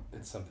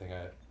something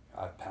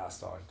I've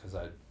passed on because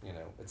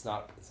it's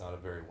not a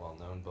very well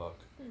known book,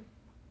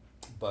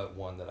 but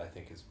one that I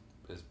think is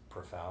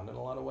profound in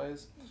a lot of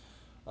ways.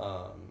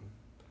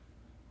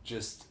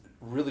 Just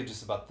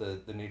about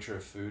the nature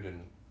of food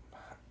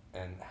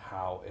and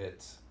how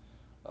it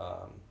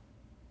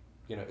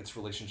its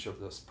relationship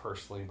with us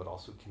personally, but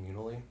also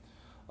communally.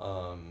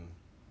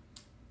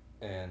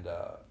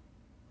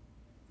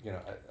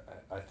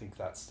 I think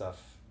that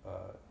stuff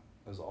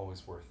is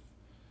always worth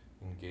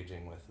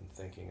engaging with and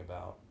thinking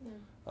about.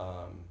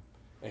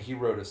 And he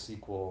wrote a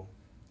sequel.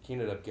 He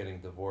ended up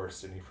getting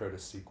divorced, and he wrote a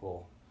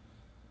sequel.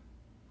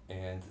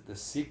 And the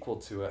sequel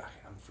to it,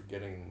 I'm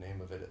forgetting the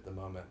name of it at the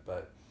moment,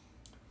 but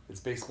it's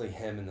basically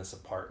him in this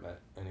apartment,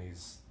 and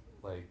he's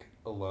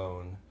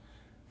alone.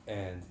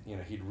 And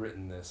he'd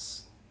written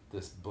this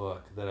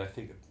book that I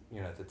think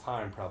at the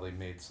time probably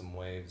made some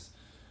waves.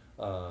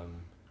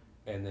 And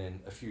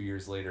then a few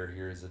years later,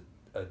 here's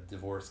a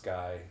divorced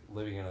guy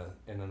living in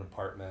an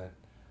apartment,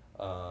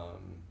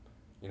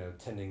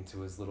 tending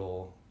to his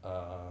little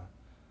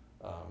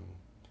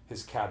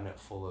his cabinet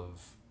full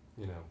of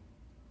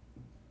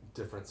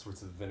different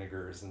sorts of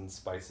vinegars and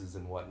spices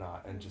and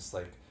whatnot, and just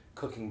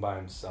cooking by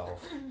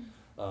himself.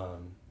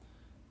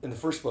 In the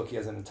first book, he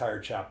has an entire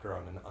chapter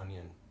on an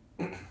onion.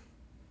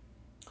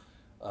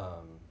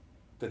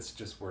 that's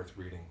just worth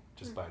reading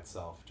just by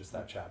itself, just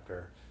that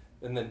chapter.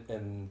 And then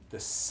in the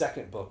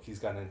second book, he's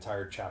got an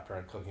entire chapter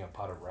on cooking a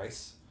pot of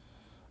rice.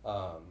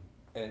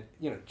 And,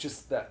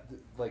 just that,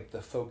 like,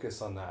 the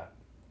focus on that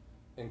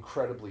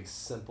incredibly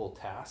simple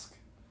task,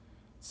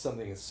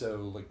 something that's so,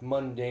 like,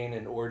 mundane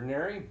and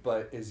ordinary,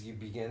 but as you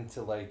begin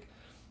to, like,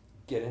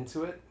 get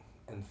into it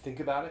and think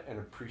about it and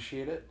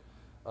appreciate it,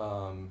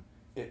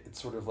 it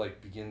sort of,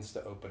 like, begins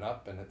to open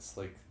up, and it's,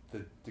 like,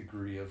 the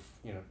degree of,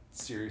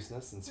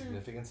 seriousness and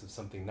significance of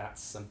something that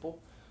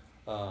simple.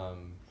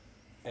 And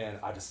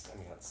it's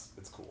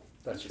cool.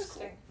 That's just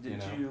cool.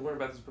 Did you learn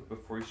about this book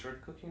before you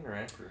started cooking or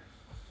after?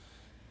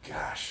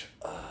 Gosh,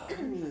 I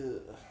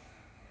don't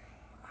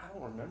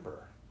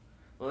remember.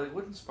 Well, like,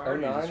 what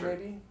inspired you to start?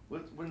 Maybe?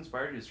 What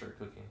inspired you to start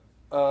cooking?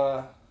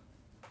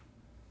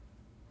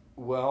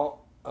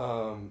 Well,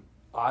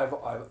 I've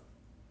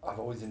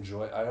always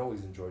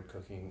enjoyed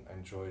cooking. I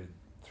enjoyed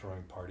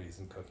throwing parties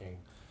and cooking.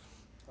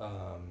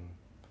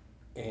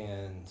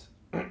 And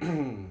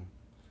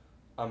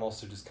I'm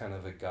also just kind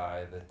of a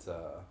guy that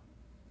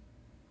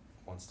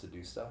wants to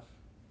do stuff.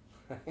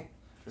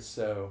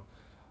 So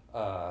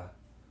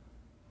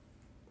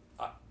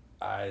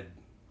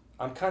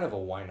I'm kind of a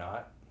why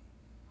not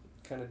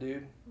kind of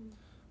dude.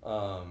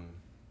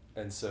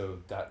 And so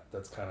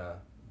that's kind of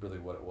really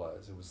what it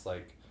was. It was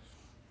like,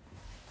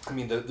 I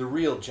mean, the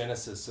real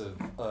genesis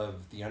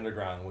of the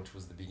Underground, which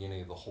was the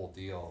beginning of the whole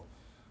deal,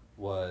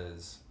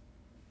 was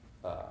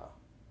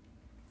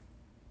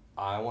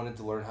I wanted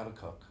to learn how to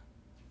cook.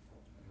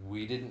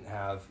 We didn't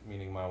have,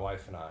 meaning my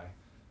wife and I,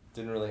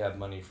 didn't really have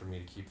money for me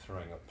to keep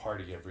throwing a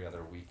party every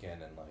other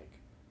weekend and, like,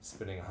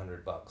 spending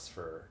 $100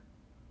 for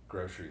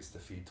groceries to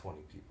feed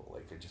 20 people.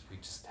 Like, we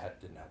just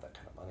didn't have that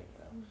kind of money,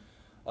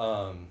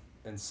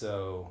 and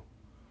so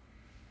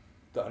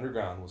the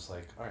Underground was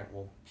like, all right,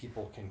 well,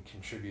 people can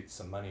contribute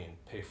some money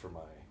and pay for my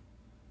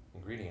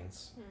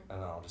ingredients, and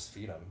then I'll just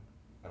feed them,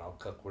 and I'll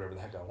cook whatever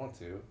the heck I want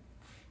to.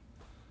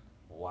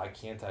 Why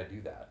can't I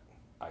do that?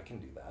 I can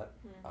do that.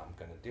 I'm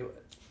gonna do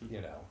it,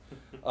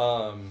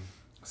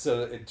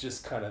 so it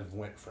just kind of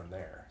went from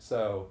there.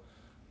 So,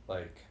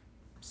 like,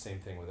 same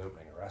thing with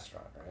opening a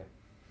restaurant, right?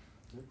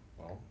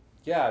 Well,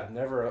 yeah, I've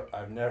never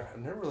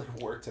really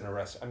worked in a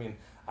restaurant. I mean,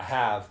 I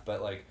have,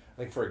 but, like, I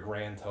think for a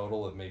grand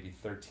total of maybe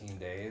 13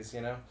 days,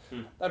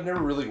 I've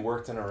never really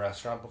worked in a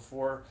restaurant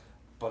before,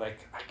 but I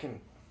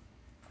can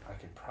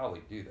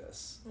probably do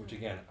this, which,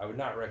 again, I would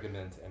not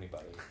recommend to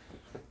anybody.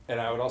 And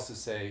I would also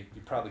say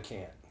you probably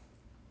can't.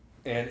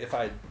 And if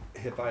I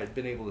had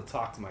been able to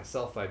talk to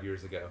myself 5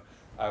 years ago,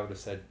 I would have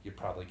said you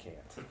probably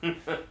can't.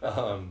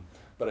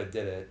 But I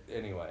did it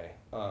anyway.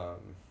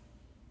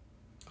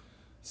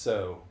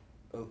 So,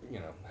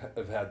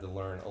 I've had to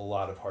learn a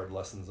lot of hard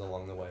lessons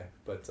along the way,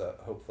 but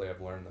hopefully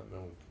I've learned them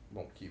and we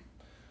won't keep,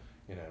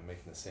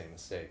 making the same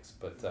mistakes.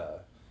 But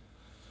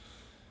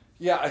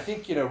yeah, I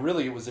think,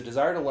 really it was a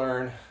desire to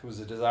learn. It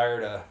was a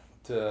desire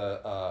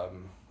to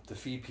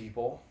feed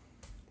people.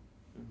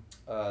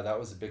 That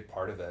was a big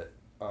part of it.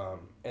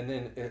 And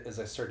then as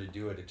I started to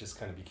do it, it just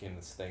kind of became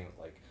this thing that,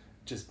 like,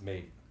 it just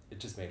made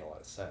a lot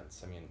of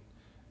sense. I mean,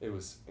 it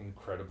was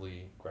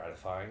incredibly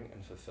gratifying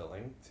and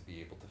fulfilling to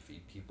be able to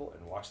feed people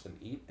and watch them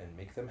eat and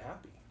make them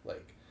happy.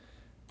 Like,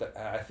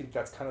 I think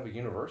that's kind of a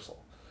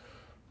universal.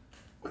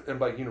 And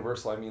by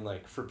universal, I mean,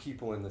 like, for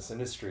people in this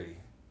industry,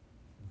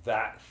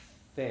 that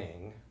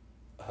thing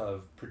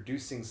of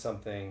producing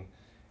something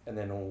and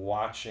then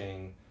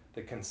watching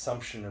the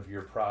consumption of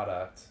your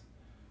product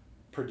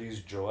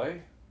produce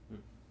joy,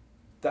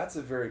 that's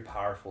a very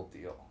powerful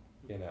deal,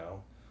 and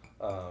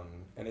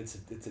it's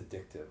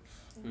addictive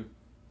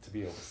to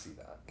be able to see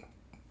that.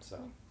 So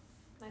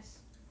nice.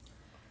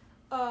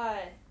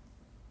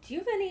 Do you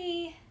have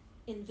any,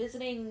 in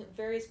visiting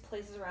various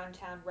places around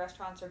town,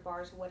 restaurants or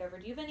bars or whatever,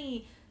 do you have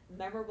any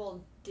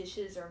memorable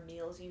dishes or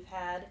meals you've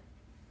had,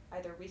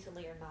 either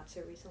recently or not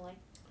so recently?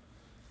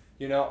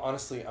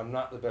 Honestly, I'm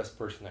not the best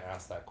person to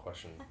ask that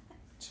question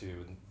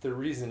to. The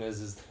reason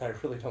is that I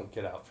really don't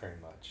get out very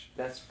much.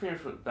 That's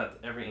pretty much about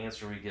every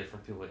answer we get from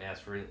people who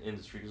ask for an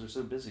industry because they're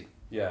so busy.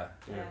 Yeah.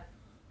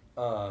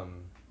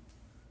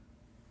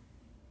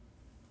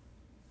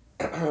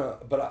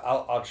 But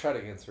I'll try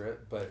to answer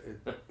it. But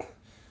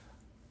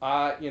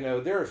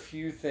there are a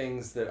few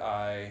things that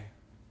I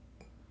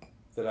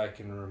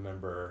can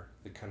remember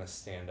that kind of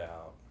stand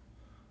out.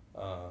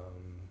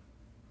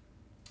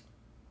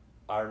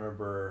 I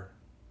remember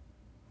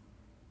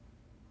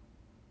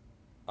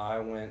I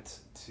went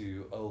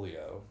to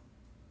Olio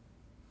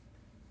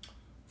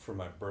for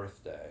my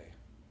birthday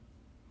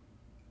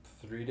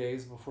 3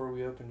 days before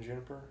we opened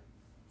Juniper,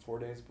 4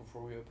 days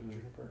before we opened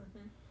Juniper,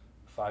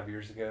 5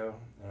 years ago,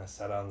 and I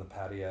sat out on the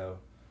patio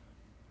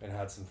and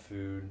had some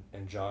food,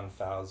 and John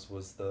Fowles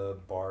was the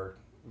bar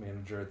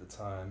manager at the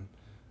time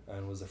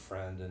and was a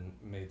friend and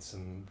made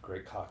some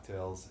great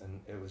cocktails,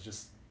 and it was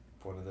just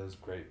one of those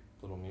great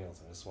little meals.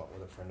 I just went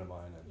with a friend of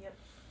mine, and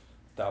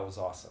that was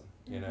awesome,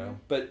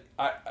 But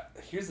I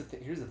here's the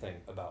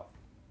thing about,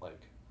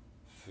 like,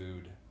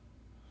 food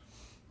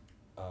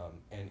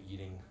and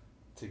eating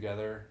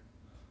together,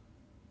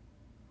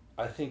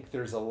 I think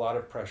there's a lot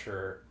of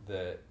pressure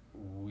that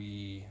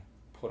we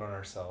put on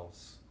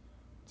ourselves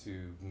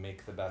to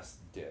make the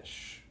best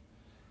dish.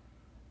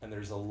 And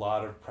there's a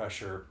lot of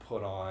pressure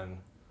put on,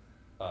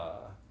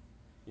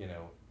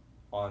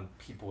 on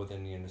people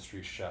within the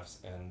industry, chefs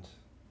and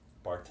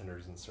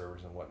bartenders and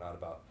servers and whatnot,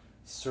 about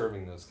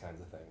serving those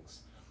kinds of things.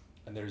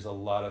 And there's a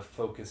lot of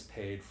focus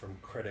paid from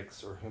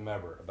critics or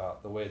whomever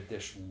about the way a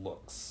dish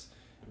looks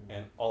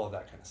and all of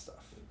that kind of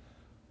stuff.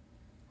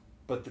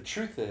 But the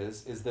truth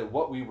is that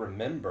what we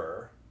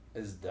remember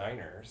as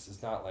diners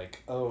is not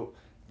like, oh,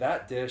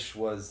 that dish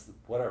was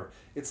whatever.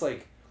 It's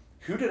like,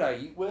 who did I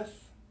eat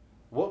with?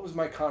 What was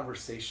my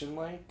conversation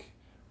like?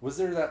 Was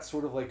there that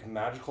sort of like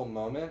magical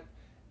moment?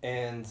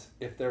 And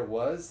if there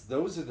was,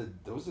 those are the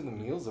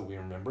meals that we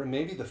remember.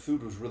 Maybe the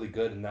food was really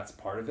good and that's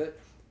part of it.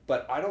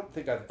 But I don't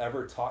think I've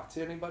ever talked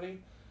to anybody,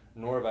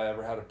 nor have I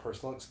ever had a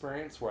personal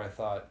experience where I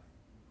thought,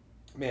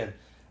 man,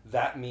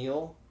 that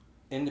meal,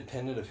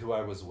 independent of who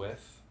I was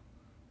with,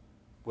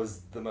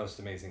 was the most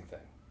amazing thing.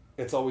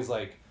 It's always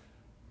like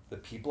the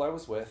people I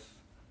was with,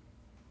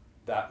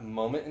 that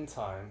moment in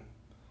time,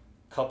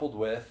 coupled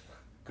with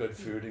good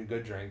food and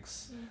good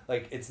drinks.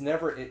 Like it's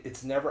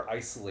never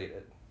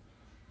isolated.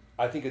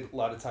 I think a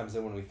lot of times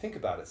then when we think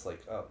about it, it's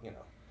like, oh,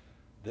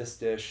 this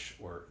dish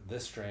or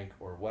this drink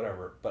or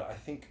whatever. But I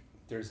think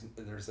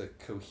there's a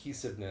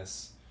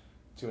cohesiveness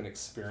to an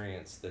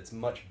experience that's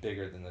much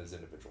bigger than those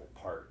individual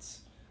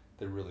parts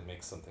that really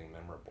makes something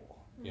memorable,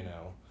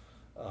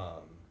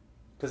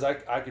 because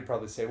I could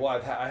probably say, well,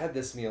 I had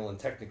this meal and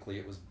technically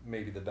it was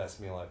maybe the best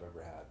meal I've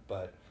ever had,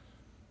 but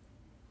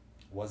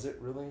was it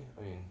really?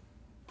 I mean,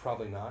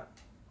 probably not.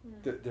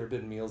 There have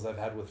been meals I've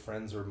had with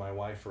friends or my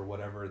wife or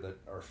whatever that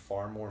are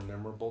far more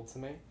memorable to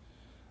me,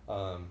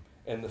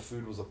 and the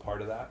food was a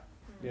part of that.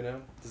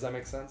 Does that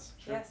make sense?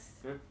 Sure. Yes.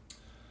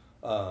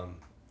 Yeah.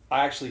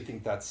 I actually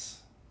think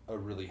that's a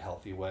really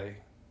healthy way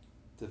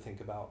to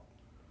think about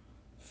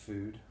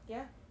food.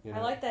 Yeah. I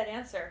like that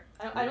answer.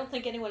 I don't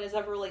think anyone has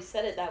ever really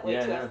said it that way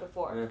to us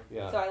before.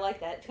 Yeah. So I like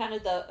that. Kind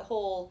of the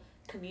whole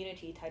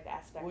community type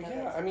aspect of it. Well,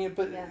 yeah. I mean,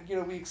 but,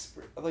 we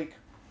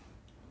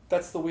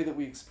that's the way that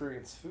we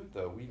experience food,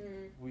 though.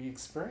 We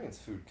experience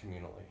food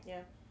communally. Yeah.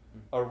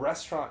 A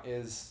restaurant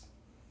is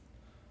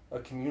a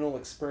communal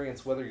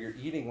experience whether you're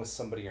eating with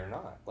somebody or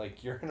not.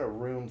 Like, you're in a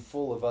room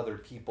full of other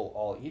people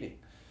all eating.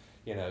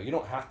 You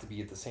don't have to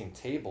be at the same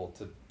table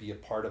to be a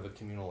part of a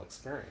communal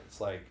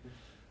experience. Like,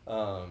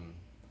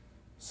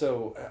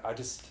 so I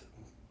just,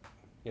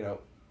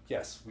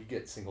 yes, we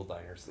get single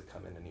diners that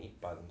come in and eat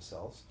by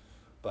themselves,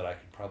 but I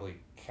could probably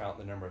count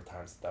the number of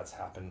times that's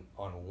happened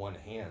on one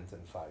hand in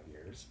 5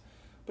 years.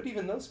 But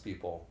even those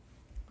people,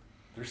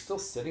 they're still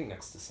sitting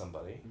next to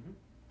somebody. Mm-hmm.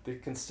 They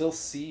can still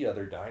see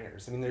other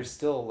diners. I mean, there's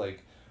still,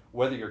 like,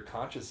 whether you're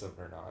conscious of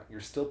it or not,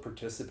 you're still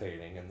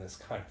participating in this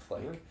kind of,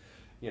 like,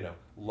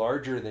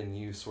 larger than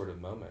you sort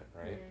of moment,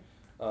 right?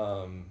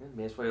 Mm-hmm.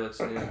 Maybe that's why you like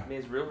sitting. Maybe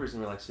it's the real reason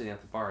we like sitting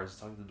at the bar is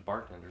talking to the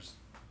bartenders.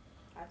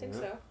 I think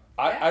so.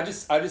 I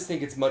just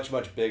think it's much,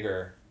 much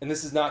bigger. And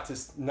this is not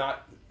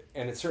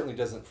and it certainly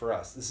doesn't for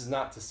us. This is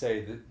not to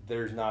say that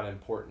there's not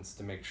importance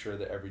to make sure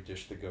that every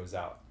dish that goes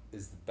out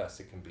is the best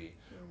it can be,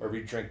 or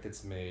every drink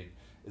that's made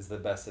is the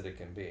best that it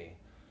can be.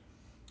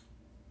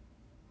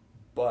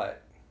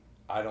 But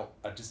I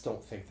just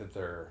don't think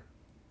that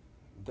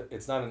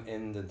it's not an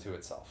end unto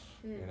itself,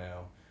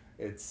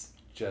 It's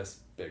just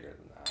bigger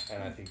than that.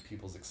 And I think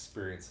people's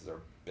experiences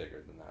are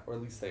bigger than that, or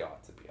at least they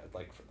ought to be. I'd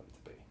like for them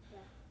to be.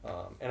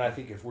 Yeah. And I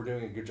think if we're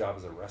doing a good job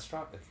as a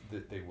restaurant,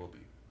 they will be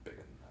bigger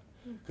than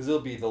that. Because it'll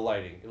be the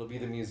lighting, it'll be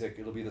the music,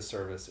 it'll be the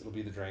service, it'll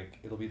be the drink,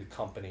 it'll be the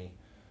company,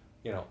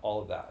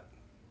 all of that.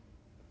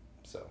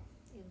 So.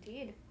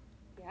 Indeed.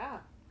 Yeah.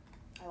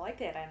 I like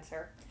that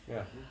answer.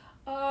 Yeah.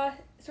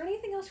 Is there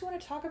anything else you want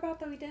to talk about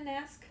that we didn't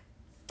ask?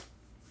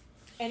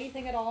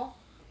 Anything at all?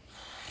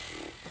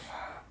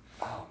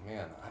 Oh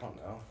man, I don't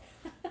know.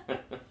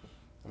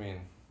 I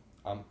mean,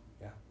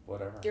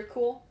 whatever. You're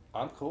cool?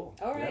 I'm cool.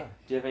 All right. Yeah.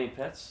 Do you have any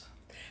pets?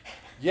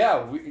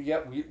 Yeah,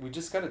 we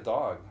just got a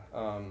dog.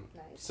 Nice.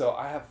 So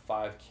I have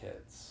 5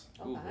 kids.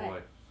 Oh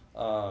boy.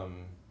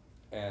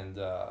 And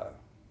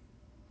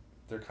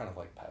they're kind of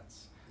like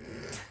pets.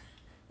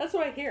 That's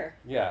what I hear.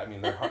 Yeah, I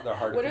mean they're hard to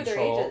what control. Are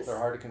their ages? They're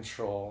hard to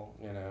control.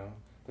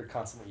 They're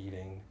constantly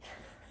eating.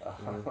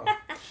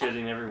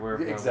 Shitting everywhere.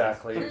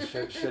 Exactly.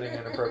 Shitting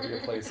in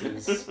appropriate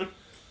places.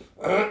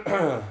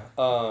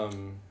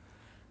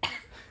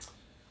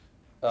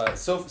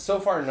 So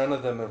far, none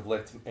of them have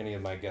licked any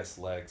of my guests'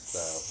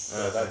 legs,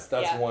 though.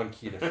 That's one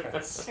key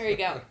difference. There you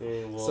go.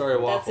 Sorry,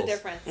 Waffles.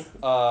 That's the difference.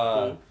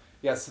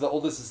 Yeah, so the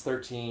oldest is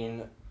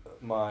 13.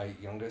 My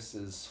youngest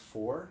is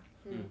 4.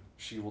 Mm.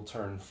 She will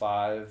turn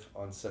 5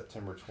 on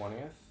September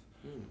 20th,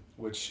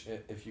 which,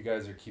 if you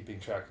guys are keeping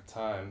track of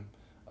time,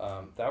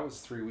 that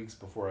was 3 weeks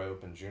before I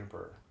opened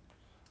Juniper,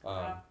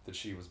 that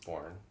she was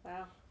born.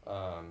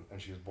 Wow.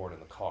 And she was born in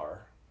the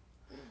car.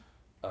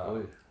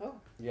 Oh.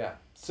 Yeah.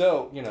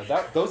 So,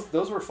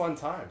 those were fun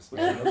times.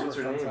 What's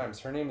her name?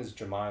 Her name is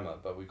Jemima,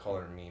 but we call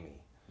her Mimi.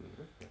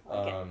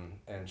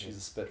 And she's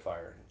a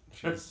spitfire.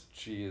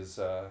 She has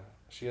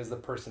the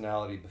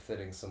personality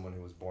befitting someone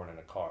who was born in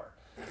a car.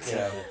 You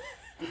know,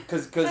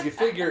 because you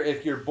figure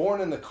if you're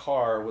born in the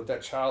car, what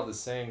that child is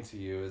saying to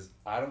you is,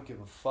 I don't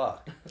give a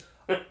fuck.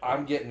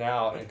 I'm getting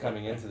out and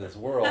coming into this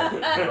world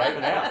right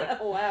now.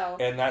 Wow.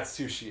 And that's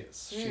who she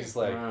is. She's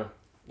like,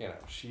 you know,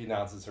 she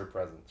announces her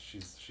presence.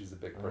 She's a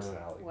big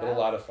personality, but a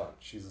lot of fun.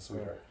 She's a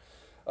sweetheart.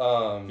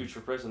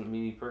 Future President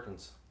Mimi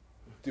Perkins.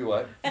 Do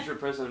what? Future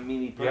President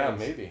Mimi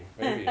Perkins. Yeah,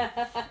 maybe.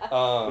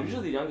 But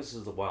usually the youngest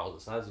is the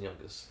wildest. I was the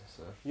youngest.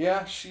 So.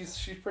 Yeah, she's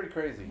pretty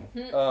crazy.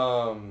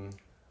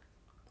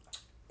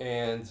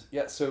 And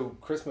yeah, so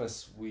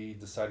Christmas we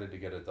decided to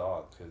get a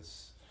dog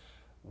because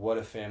what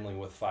a family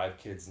with 5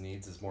 kids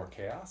needs is more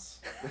chaos.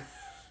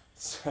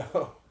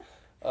 So,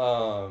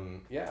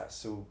 yeah,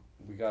 so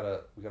we got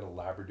a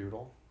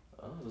Labradoodle.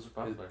 Oh, those are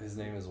popular. His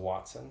name is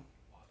Watson.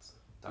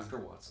 Dr.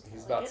 Watson.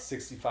 He's about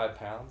 65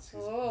 pounds.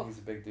 He's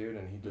a big dude,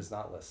 and he does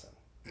not listen.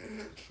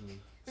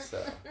 So,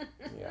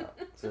 yeah.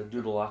 It's a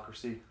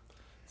doodleocracy.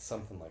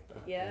 Something like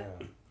that. Yeah.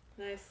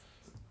 Nice.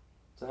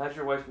 So how'd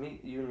your wife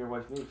meet? You and your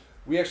wife meet?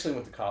 We actually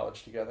went to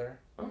college together.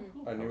 Oh,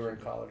 I knew her in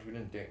college. We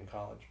didn't date in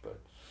college, but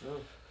Oh.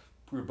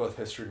 we were both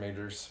history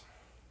majors.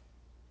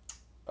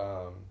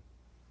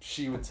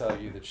 She would tell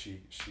you that she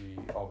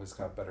always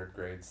got better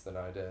grades than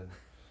I did.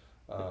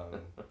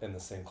 In the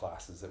same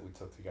classes that we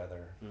took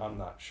together. Mm-hmm. I'm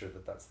not sure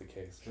that that's the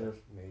case, but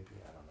maybe,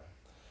 I don't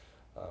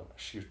know.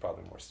 She was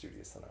probably more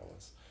studious than I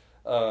was.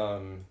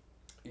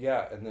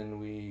 Yeah, and then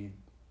we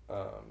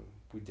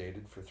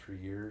dated for 3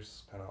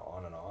 years, kind of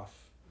on and off,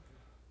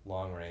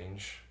 long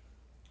range.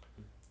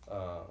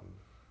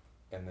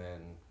 And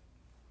then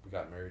we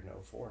got married in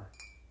 2004.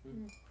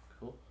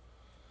 Cool.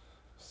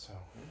 So.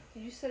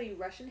 Did you study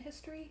Russian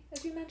history,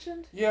 as you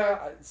mentioned?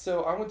 Yeah,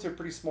 so I went to a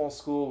pretty small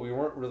school. We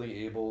weren't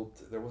really able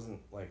to, there wasn't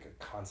like a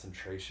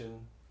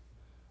concentration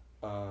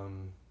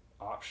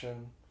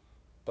option,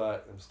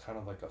 but it was kind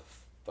of like a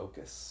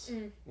focus,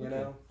 you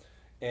know?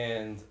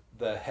 And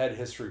the head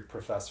history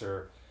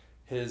professor,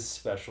 his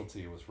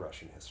specialty was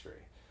Russian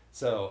history.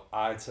 So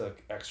I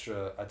took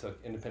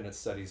independent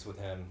studies with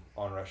him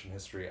on Russian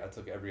history. I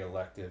took every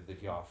elective that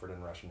he offered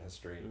in Russian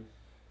history.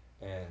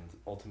 And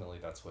ultimately,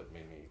 that's what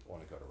made me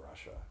want to go to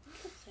Russia.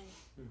 Interesting.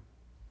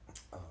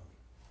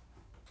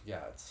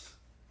 Yeah,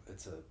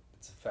 it's a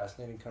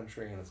fascinating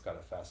country, and it's got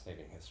a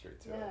fascinating history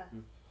to it.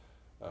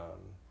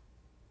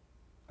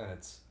 And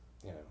it's,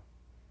 you know,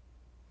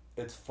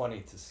 it's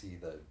funny to see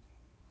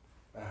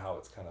how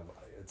it's kind of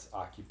it's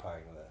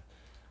occupying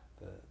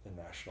the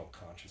national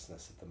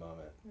consciousness at the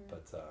moment.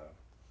 But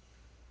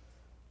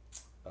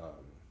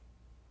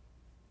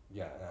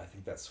yeah, and I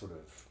think that's sort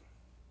of,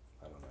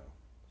 I don't know.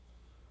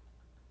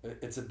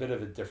 It's a bit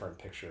of a different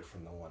picture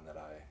from the one that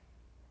I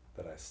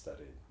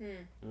studied. You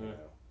know,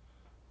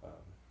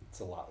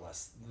 it's a lot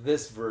less.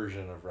 This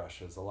version of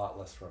Russia is a lot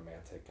less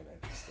romantic and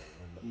interesting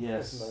than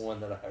the one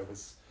that I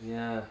was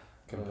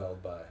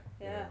compelled by.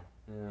 Yeah.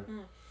 You know?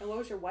 And what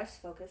was your wife's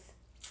focus?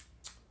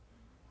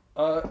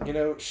 You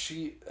know,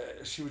 she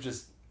was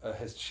just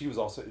she was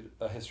also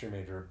a history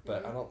major,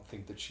 but I don't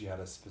think that she had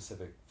a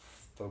specific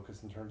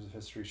focus in terms of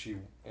history. She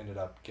ended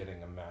up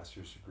getting a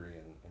master's degree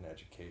in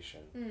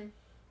education.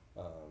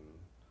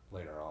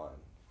 Later on,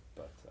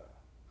 but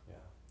yeah.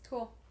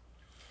 Cool.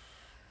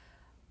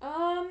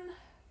 I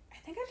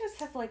think I just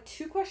have like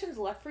 2 questions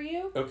left for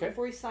you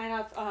before we sign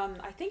off.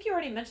 I think you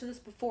already mentioned this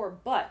before,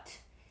 but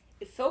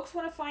if folks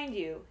want to find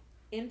you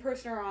in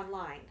person or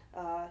online,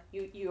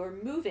 you are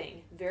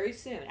moving very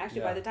soon. Actually,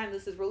 by the time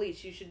this is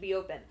released, you should be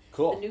open.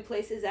 Cool. The new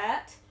place is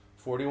at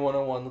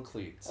 4101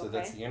 Laclede. So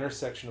that's the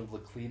intersection of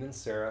Laclede and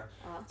Sarah.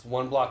 It's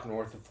 1 block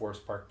north of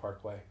Forest Park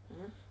Parkway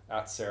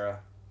at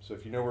Sarah. So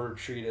if you know where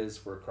Retreat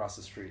is, we're across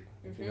the street.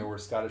 If you know where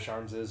Scottish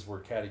Arms is, we're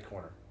catty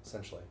corner,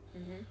 essentially.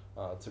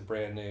 It's a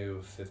brand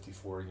new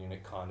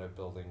 54-unit condo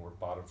building. We're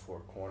bottom floor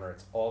corner.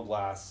 It's all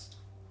glass.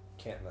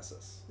 Can't miss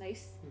us.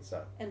 Nice.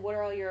 So. And what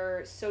are all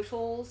your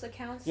socials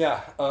accounts?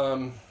 Yeah.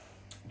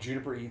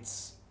 Juniper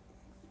Eats,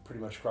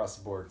 pretty much across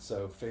the board.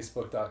 So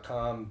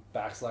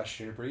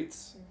Facebook.com/Juniper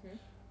Eats.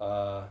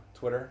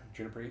 Twitter,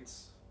 Juniper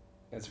Eats.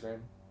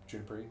 Instagram,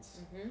 Juniper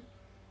Eats.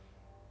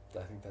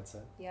 I think that's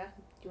it. Yeah.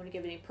 Do you want to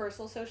give any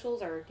personal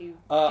socials, or do you do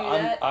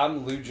that?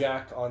 I'm Lou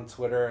Jack on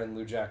Twitter and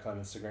Lou Jack on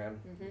Instagram.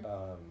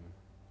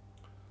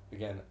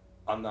 Again,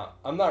 I'm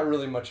not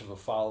really much of a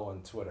follow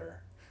on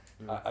Twitter.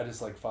 I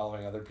just like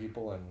following other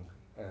people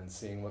and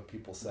seeing what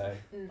people say.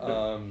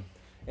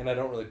 And I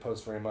don't really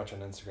post very much on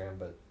Instagram,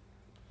 but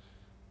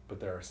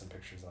there are some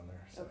pictures on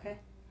there. So. Okay.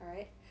 All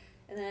right.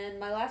 And then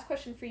my last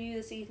question for you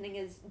this evening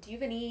is: do you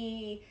have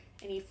any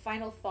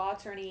final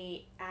thoughts or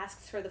any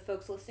asks for the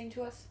folks listening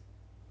to us?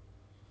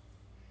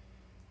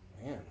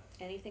 Man.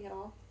 Anything at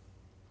all?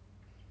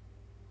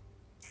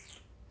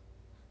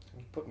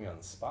 You put me on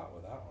the spot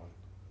with that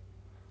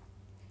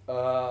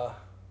one.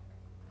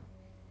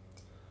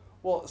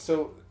 Well,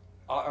 so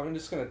I'm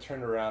just gonna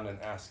turn around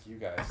and ask you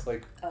guys,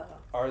 like,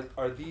 are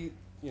the,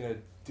 you know,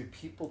 do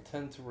people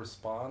tend to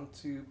respond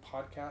to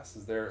podcasts?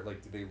 Is there,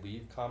 like, do they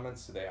leave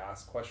comments? Do they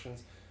ask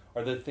questions?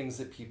 Are there things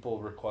that people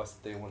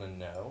request that they want to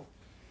know?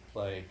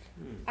 Like,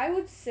 I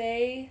would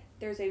say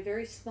there's a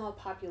very small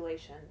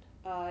population.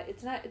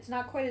 It's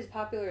not quite as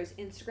popular as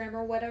Instagram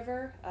or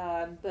whatever,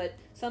 but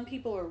some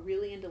people are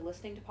really into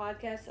listening to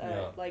podcasts.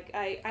 Like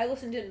I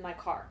listen to it in my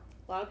car.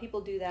 A lot of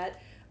people do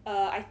that.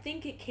 I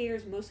think it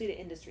caters mostly to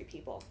industry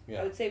people.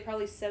 Yeah. I would say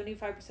probably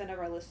 75% of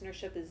our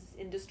listenership is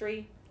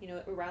industry,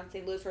 around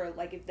St. Louis, or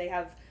like if they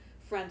have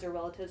friends or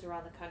relatives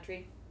around the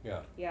country.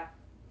 Yeah. Yeah.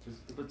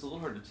 But it's a little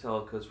hard to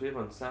tell because we have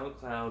on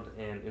SoundCloud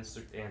and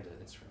Instagram,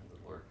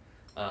 good Lord,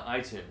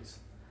 iTunes.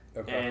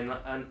 Okay. And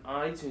on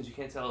iTunes, you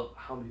can't tell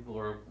how many people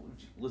are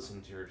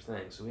listening to your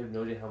thing, so we have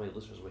no idea how many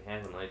listeners we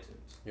have on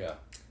iTunes. Yeah.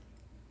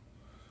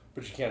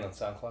 But you can on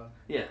SoundCloud?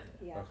 Yeah.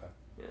 Yeah. Okay.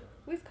 Yeah.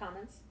 We have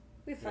comments.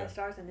 We have 5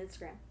 stars on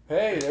Instagram.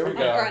 Hey, there we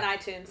go. Or on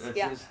iTunes. That's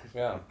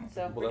Yeah.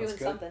 So Well, we're that's doing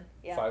good. something.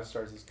 Yeah. 5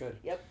 stars is good.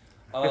 Yep.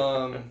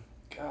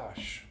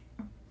 Gosh.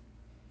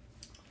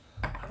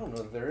 I don't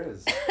know if there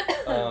is.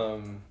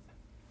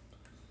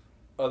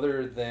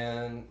 Other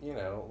than,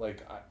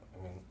 like, I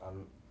mean,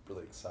 I'm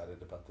really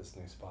excited about this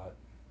new spot.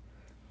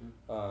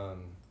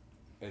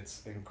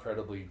 It's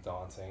incredibly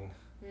daunting.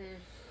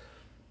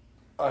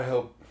 I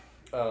hope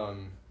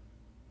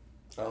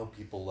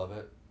people love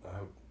it. I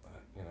hope,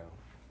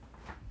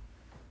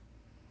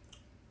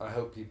 I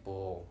hope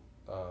people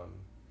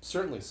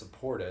certainly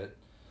support it.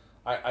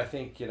 I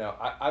think,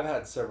 I've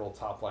had several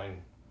top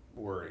line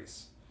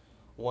worries.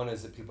 One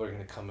is that people are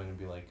going to come in and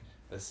be like,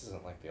 this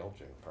isn't like the old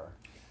Juniper.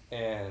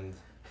 And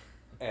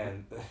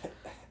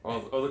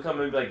or they'll come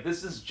in and be like,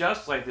 this is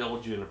just like the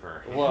old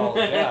Juniper. well,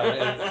 yeah,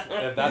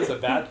 and if that's a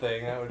bad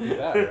thing, that would be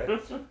bad,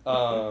 right?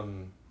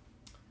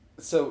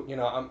 So,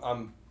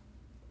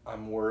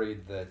 I'm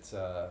worried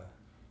that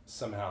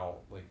somehow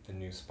like the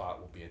new spot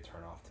will be a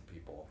turnoff to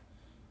people,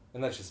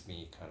 and that's just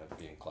me kind of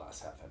being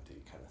glass half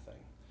empty kind of thing.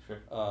 Sure.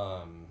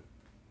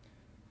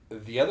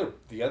 The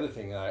other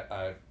thing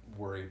I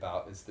worry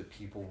about is that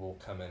people will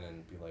come in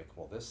and be like,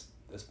 well, this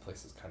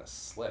place is kind of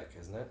slick,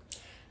 isn't it?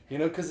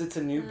 Because it's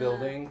a new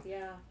building.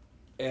 Yeah.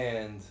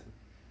 And,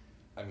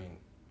 I mean,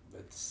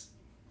 it's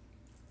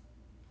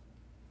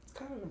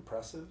kind of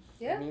impressive.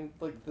 Yeah. I mean,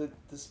 like,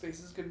 the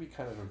space is going to be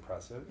kind of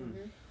impressive.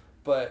 Mm-hmm.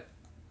 But,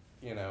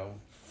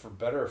 for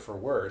better or for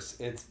worse,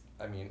 it's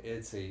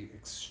a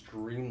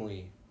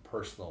extremely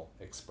personal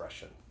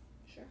expression.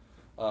 Sure.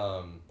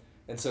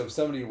 And so if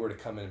somebody were to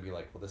come in and be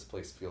like, well, this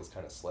place feels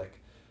kind of slick,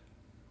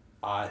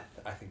 I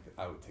think that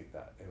I would take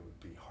that. It would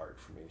be hard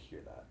for me to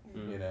hear that,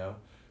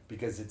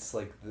 because it's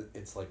like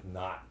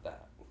not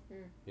that,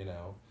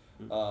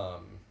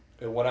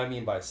 And what I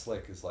mean by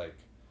slick is like,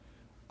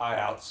 I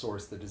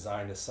outsourced the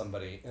design to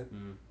somebody,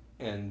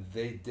 and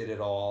they did it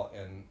all,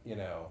 and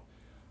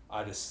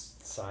I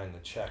just signed the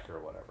check or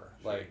whatever.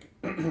 Like,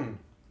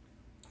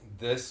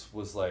 this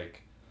was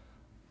like,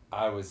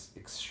 I was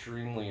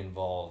extremely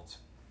involved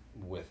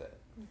with it,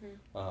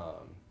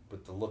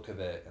 with the look of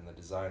it and the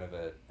design of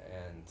it,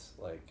 and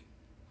like,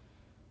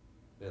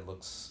 it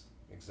looks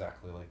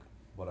exactly like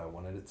what I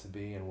wanted it to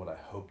be and what I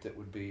hoped it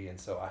would be. And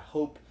so I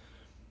hope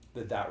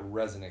that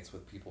resonates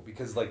with people,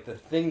 because like the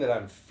thing that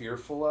I'm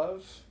fearful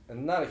of,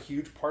 and not a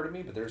huge part of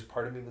me, but there's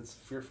part of me that's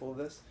fearful of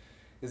this,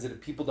 is that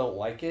if people don't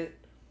like it,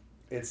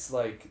 it's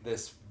like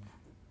this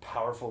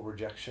powerful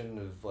rejection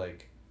of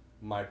like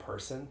my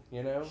person,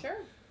 Sure.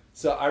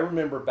 So I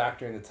remember back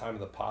during the time of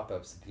the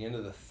pop-ups, at the end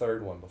of the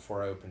third one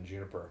before I opened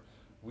Juniper,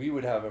 we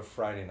would have a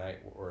Friday night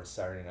or a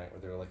Saturday night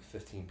where there were like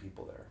 15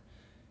 people there.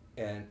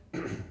 And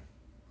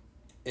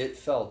it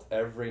felt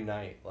every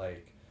night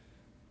like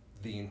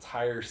the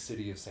entire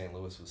city of St.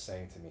 Louis was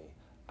saying to me,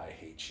 I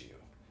hate you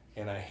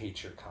and I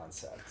hate your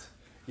concept.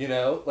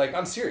 Like,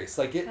 I'm serious.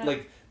 Like,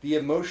 like the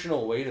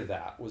emotional weight of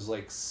that was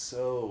like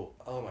so,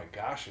 oh my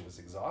gosh, it was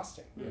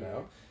exhausting,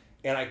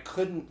 And I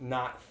couldn't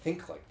not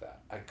think like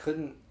that. I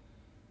couldn't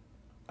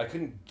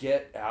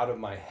get out of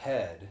my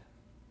head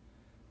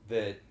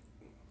that,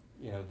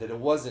 that it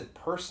wasn't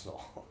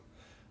personal.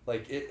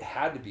 Like, it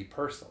had to be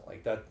personal.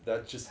 Like,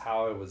 that's just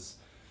how I was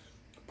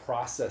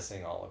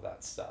processing all of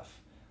that stuff.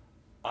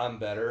 I'm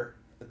better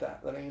at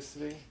that than I used to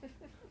be.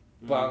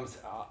 But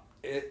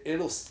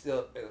it'll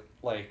still,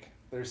 like,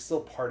 there's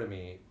still part of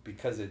me,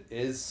 because it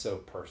is so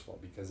personal,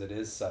 because it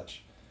is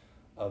such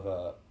of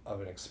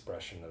an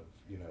expression of,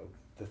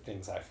 the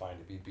things I find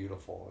to be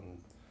beautiful and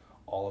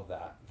all of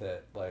that,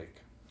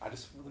 like, I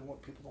just really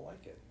want people to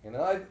like it.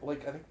 I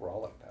think we're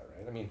all like that,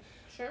 right? I mean,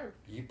 sure.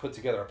 You put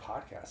together a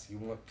podcast, you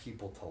want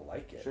people to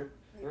like it. Sure.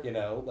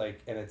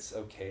 And it's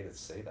okay to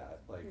say that.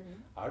 Like,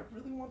 I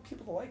really want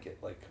people to like it.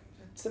 Like,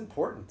 it's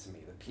important to me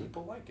that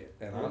people like it.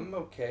 And I'm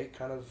okay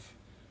kind of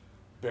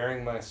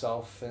bearing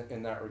myself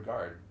in that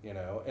regard,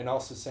 and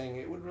also saying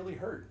it would really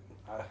hurt.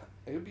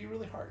 It would be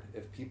really hard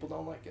if people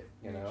don't like it,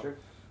 Sure.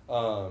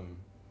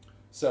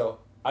 So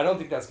I don't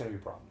think that's going to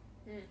be a problem.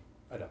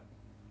 I don't.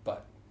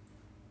 But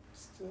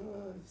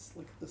it's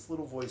like this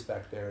little voice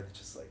back there that's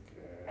just like,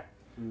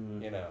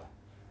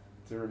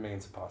 there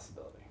remains a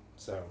possibility.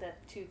 So With the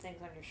two things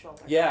on your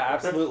shoulder. yeah,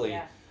 absolutely.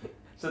 Yeah.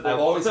 So I've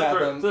always had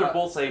them. So they're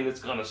both saying it's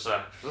gonna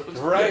suck.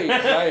 Right.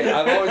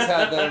 I've always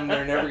had them.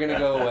 They're never gonna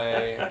go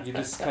away. You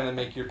just kind of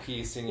make your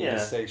peace and you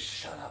just say,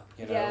 "Shut up,"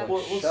 Yeah.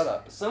 shut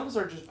up. Some of us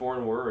are just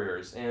born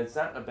warriors, and it's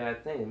not a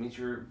bad thing. It means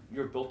you're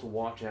built to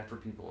watch after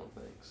people and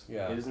things.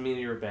 Yeah. It doesn't mean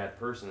you're a bad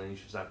person and you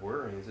should stop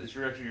worrying. It's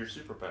actually your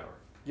superpower.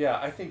 Yeah,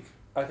 I think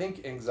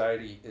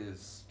anxiety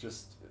is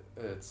just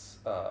it's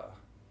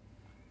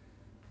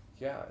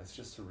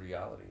just a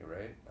reality,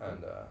 right?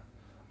 And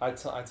I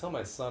tell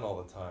my son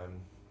all the time,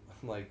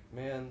 I'm like,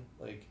 man,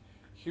 like,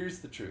 here's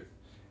the truth,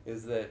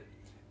 is that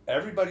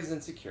everybody's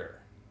insecure.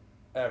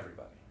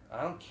 Everybody.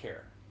 I don't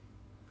care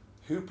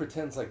who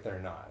pretends like they're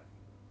not.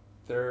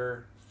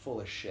 They're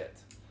full of shit.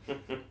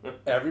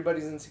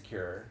 Everybody's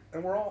insecure,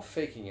 and we're all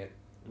faking it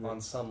on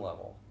some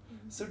level.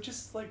 So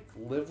just like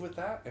live with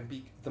that,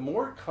 and the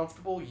more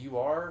comfortable you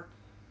are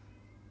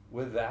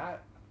with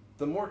that,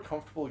 the more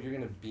comfortable you're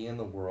going to be in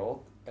the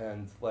world.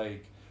 And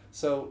like,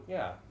 so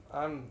yeah,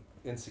 I'm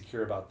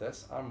insecure about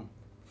this. I'm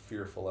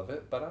fearful of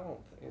it, but I don't,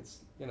 it's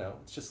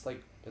just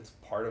like, it's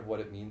part of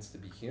what it means to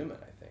be human,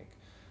 I think.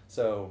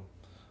 So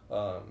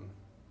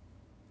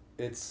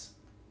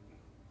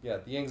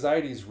the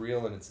anxiety is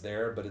real and it's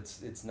there, but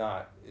it's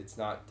not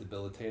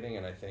debilitating.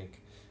 And I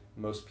think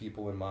most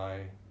people in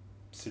my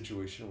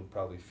situation would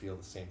probably feel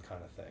the same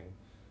kind of thing.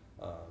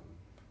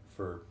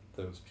 For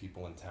those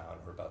people in town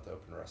who are about to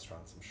open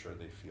restaurants, I'm sure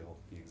they feel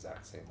the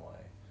exact same way.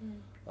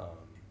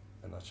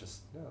 And that's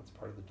just, it's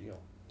part of the deal.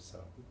 So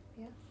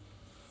yeah.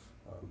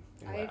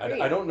 Anyway, I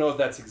agree. I don't know if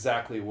that's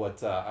exactly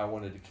what I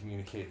wanted to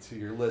communicate to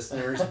your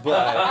listeners,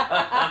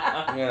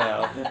 but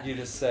you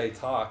just say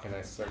talk and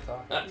I start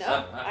talking. No,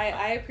 so.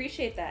 I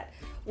appreciate that.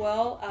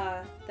 Well,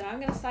 then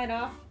I'm going to sign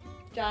off.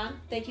 John,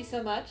 thank you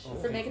so much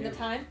for making the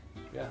time.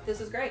 Yeah.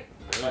 This was great.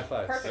 High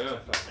five. Perfect. High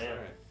five. Yeah. All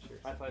right.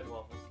 Cheers. High five,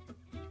 Waffles.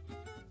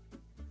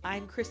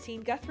 I'm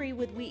Christine Guthrie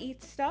with We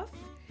Eat Stuff,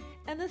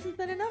 and this has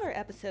been another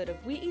episode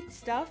of We Eat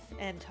Stuff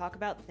and Talk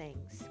About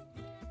Things.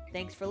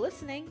 Thanks for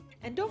listening,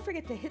 and don't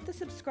forget to hit the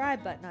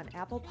subscribe button on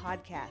Apple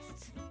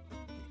Podcasts.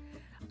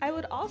 I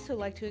would also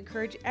like to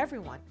encourage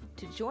everyone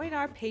to join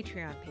our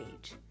Patreon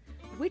page,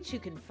 which you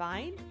can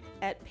find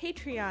at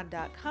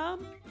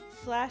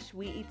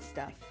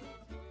patreon.com/weeatstuff.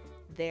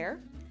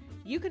 There,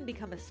 you can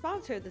become a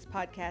sponsor of this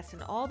podcast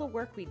and all the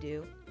work we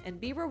do,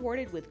 and be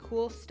rewarded with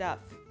cool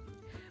stuff.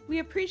 We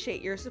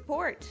appreciate your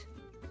support.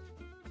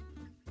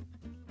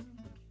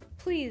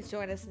 Please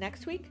join us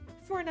next week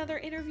for another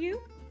interview.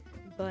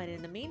 But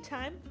in the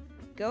meantime,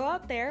 go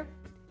out there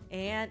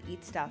and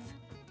eat stuff.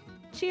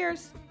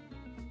 Cheers!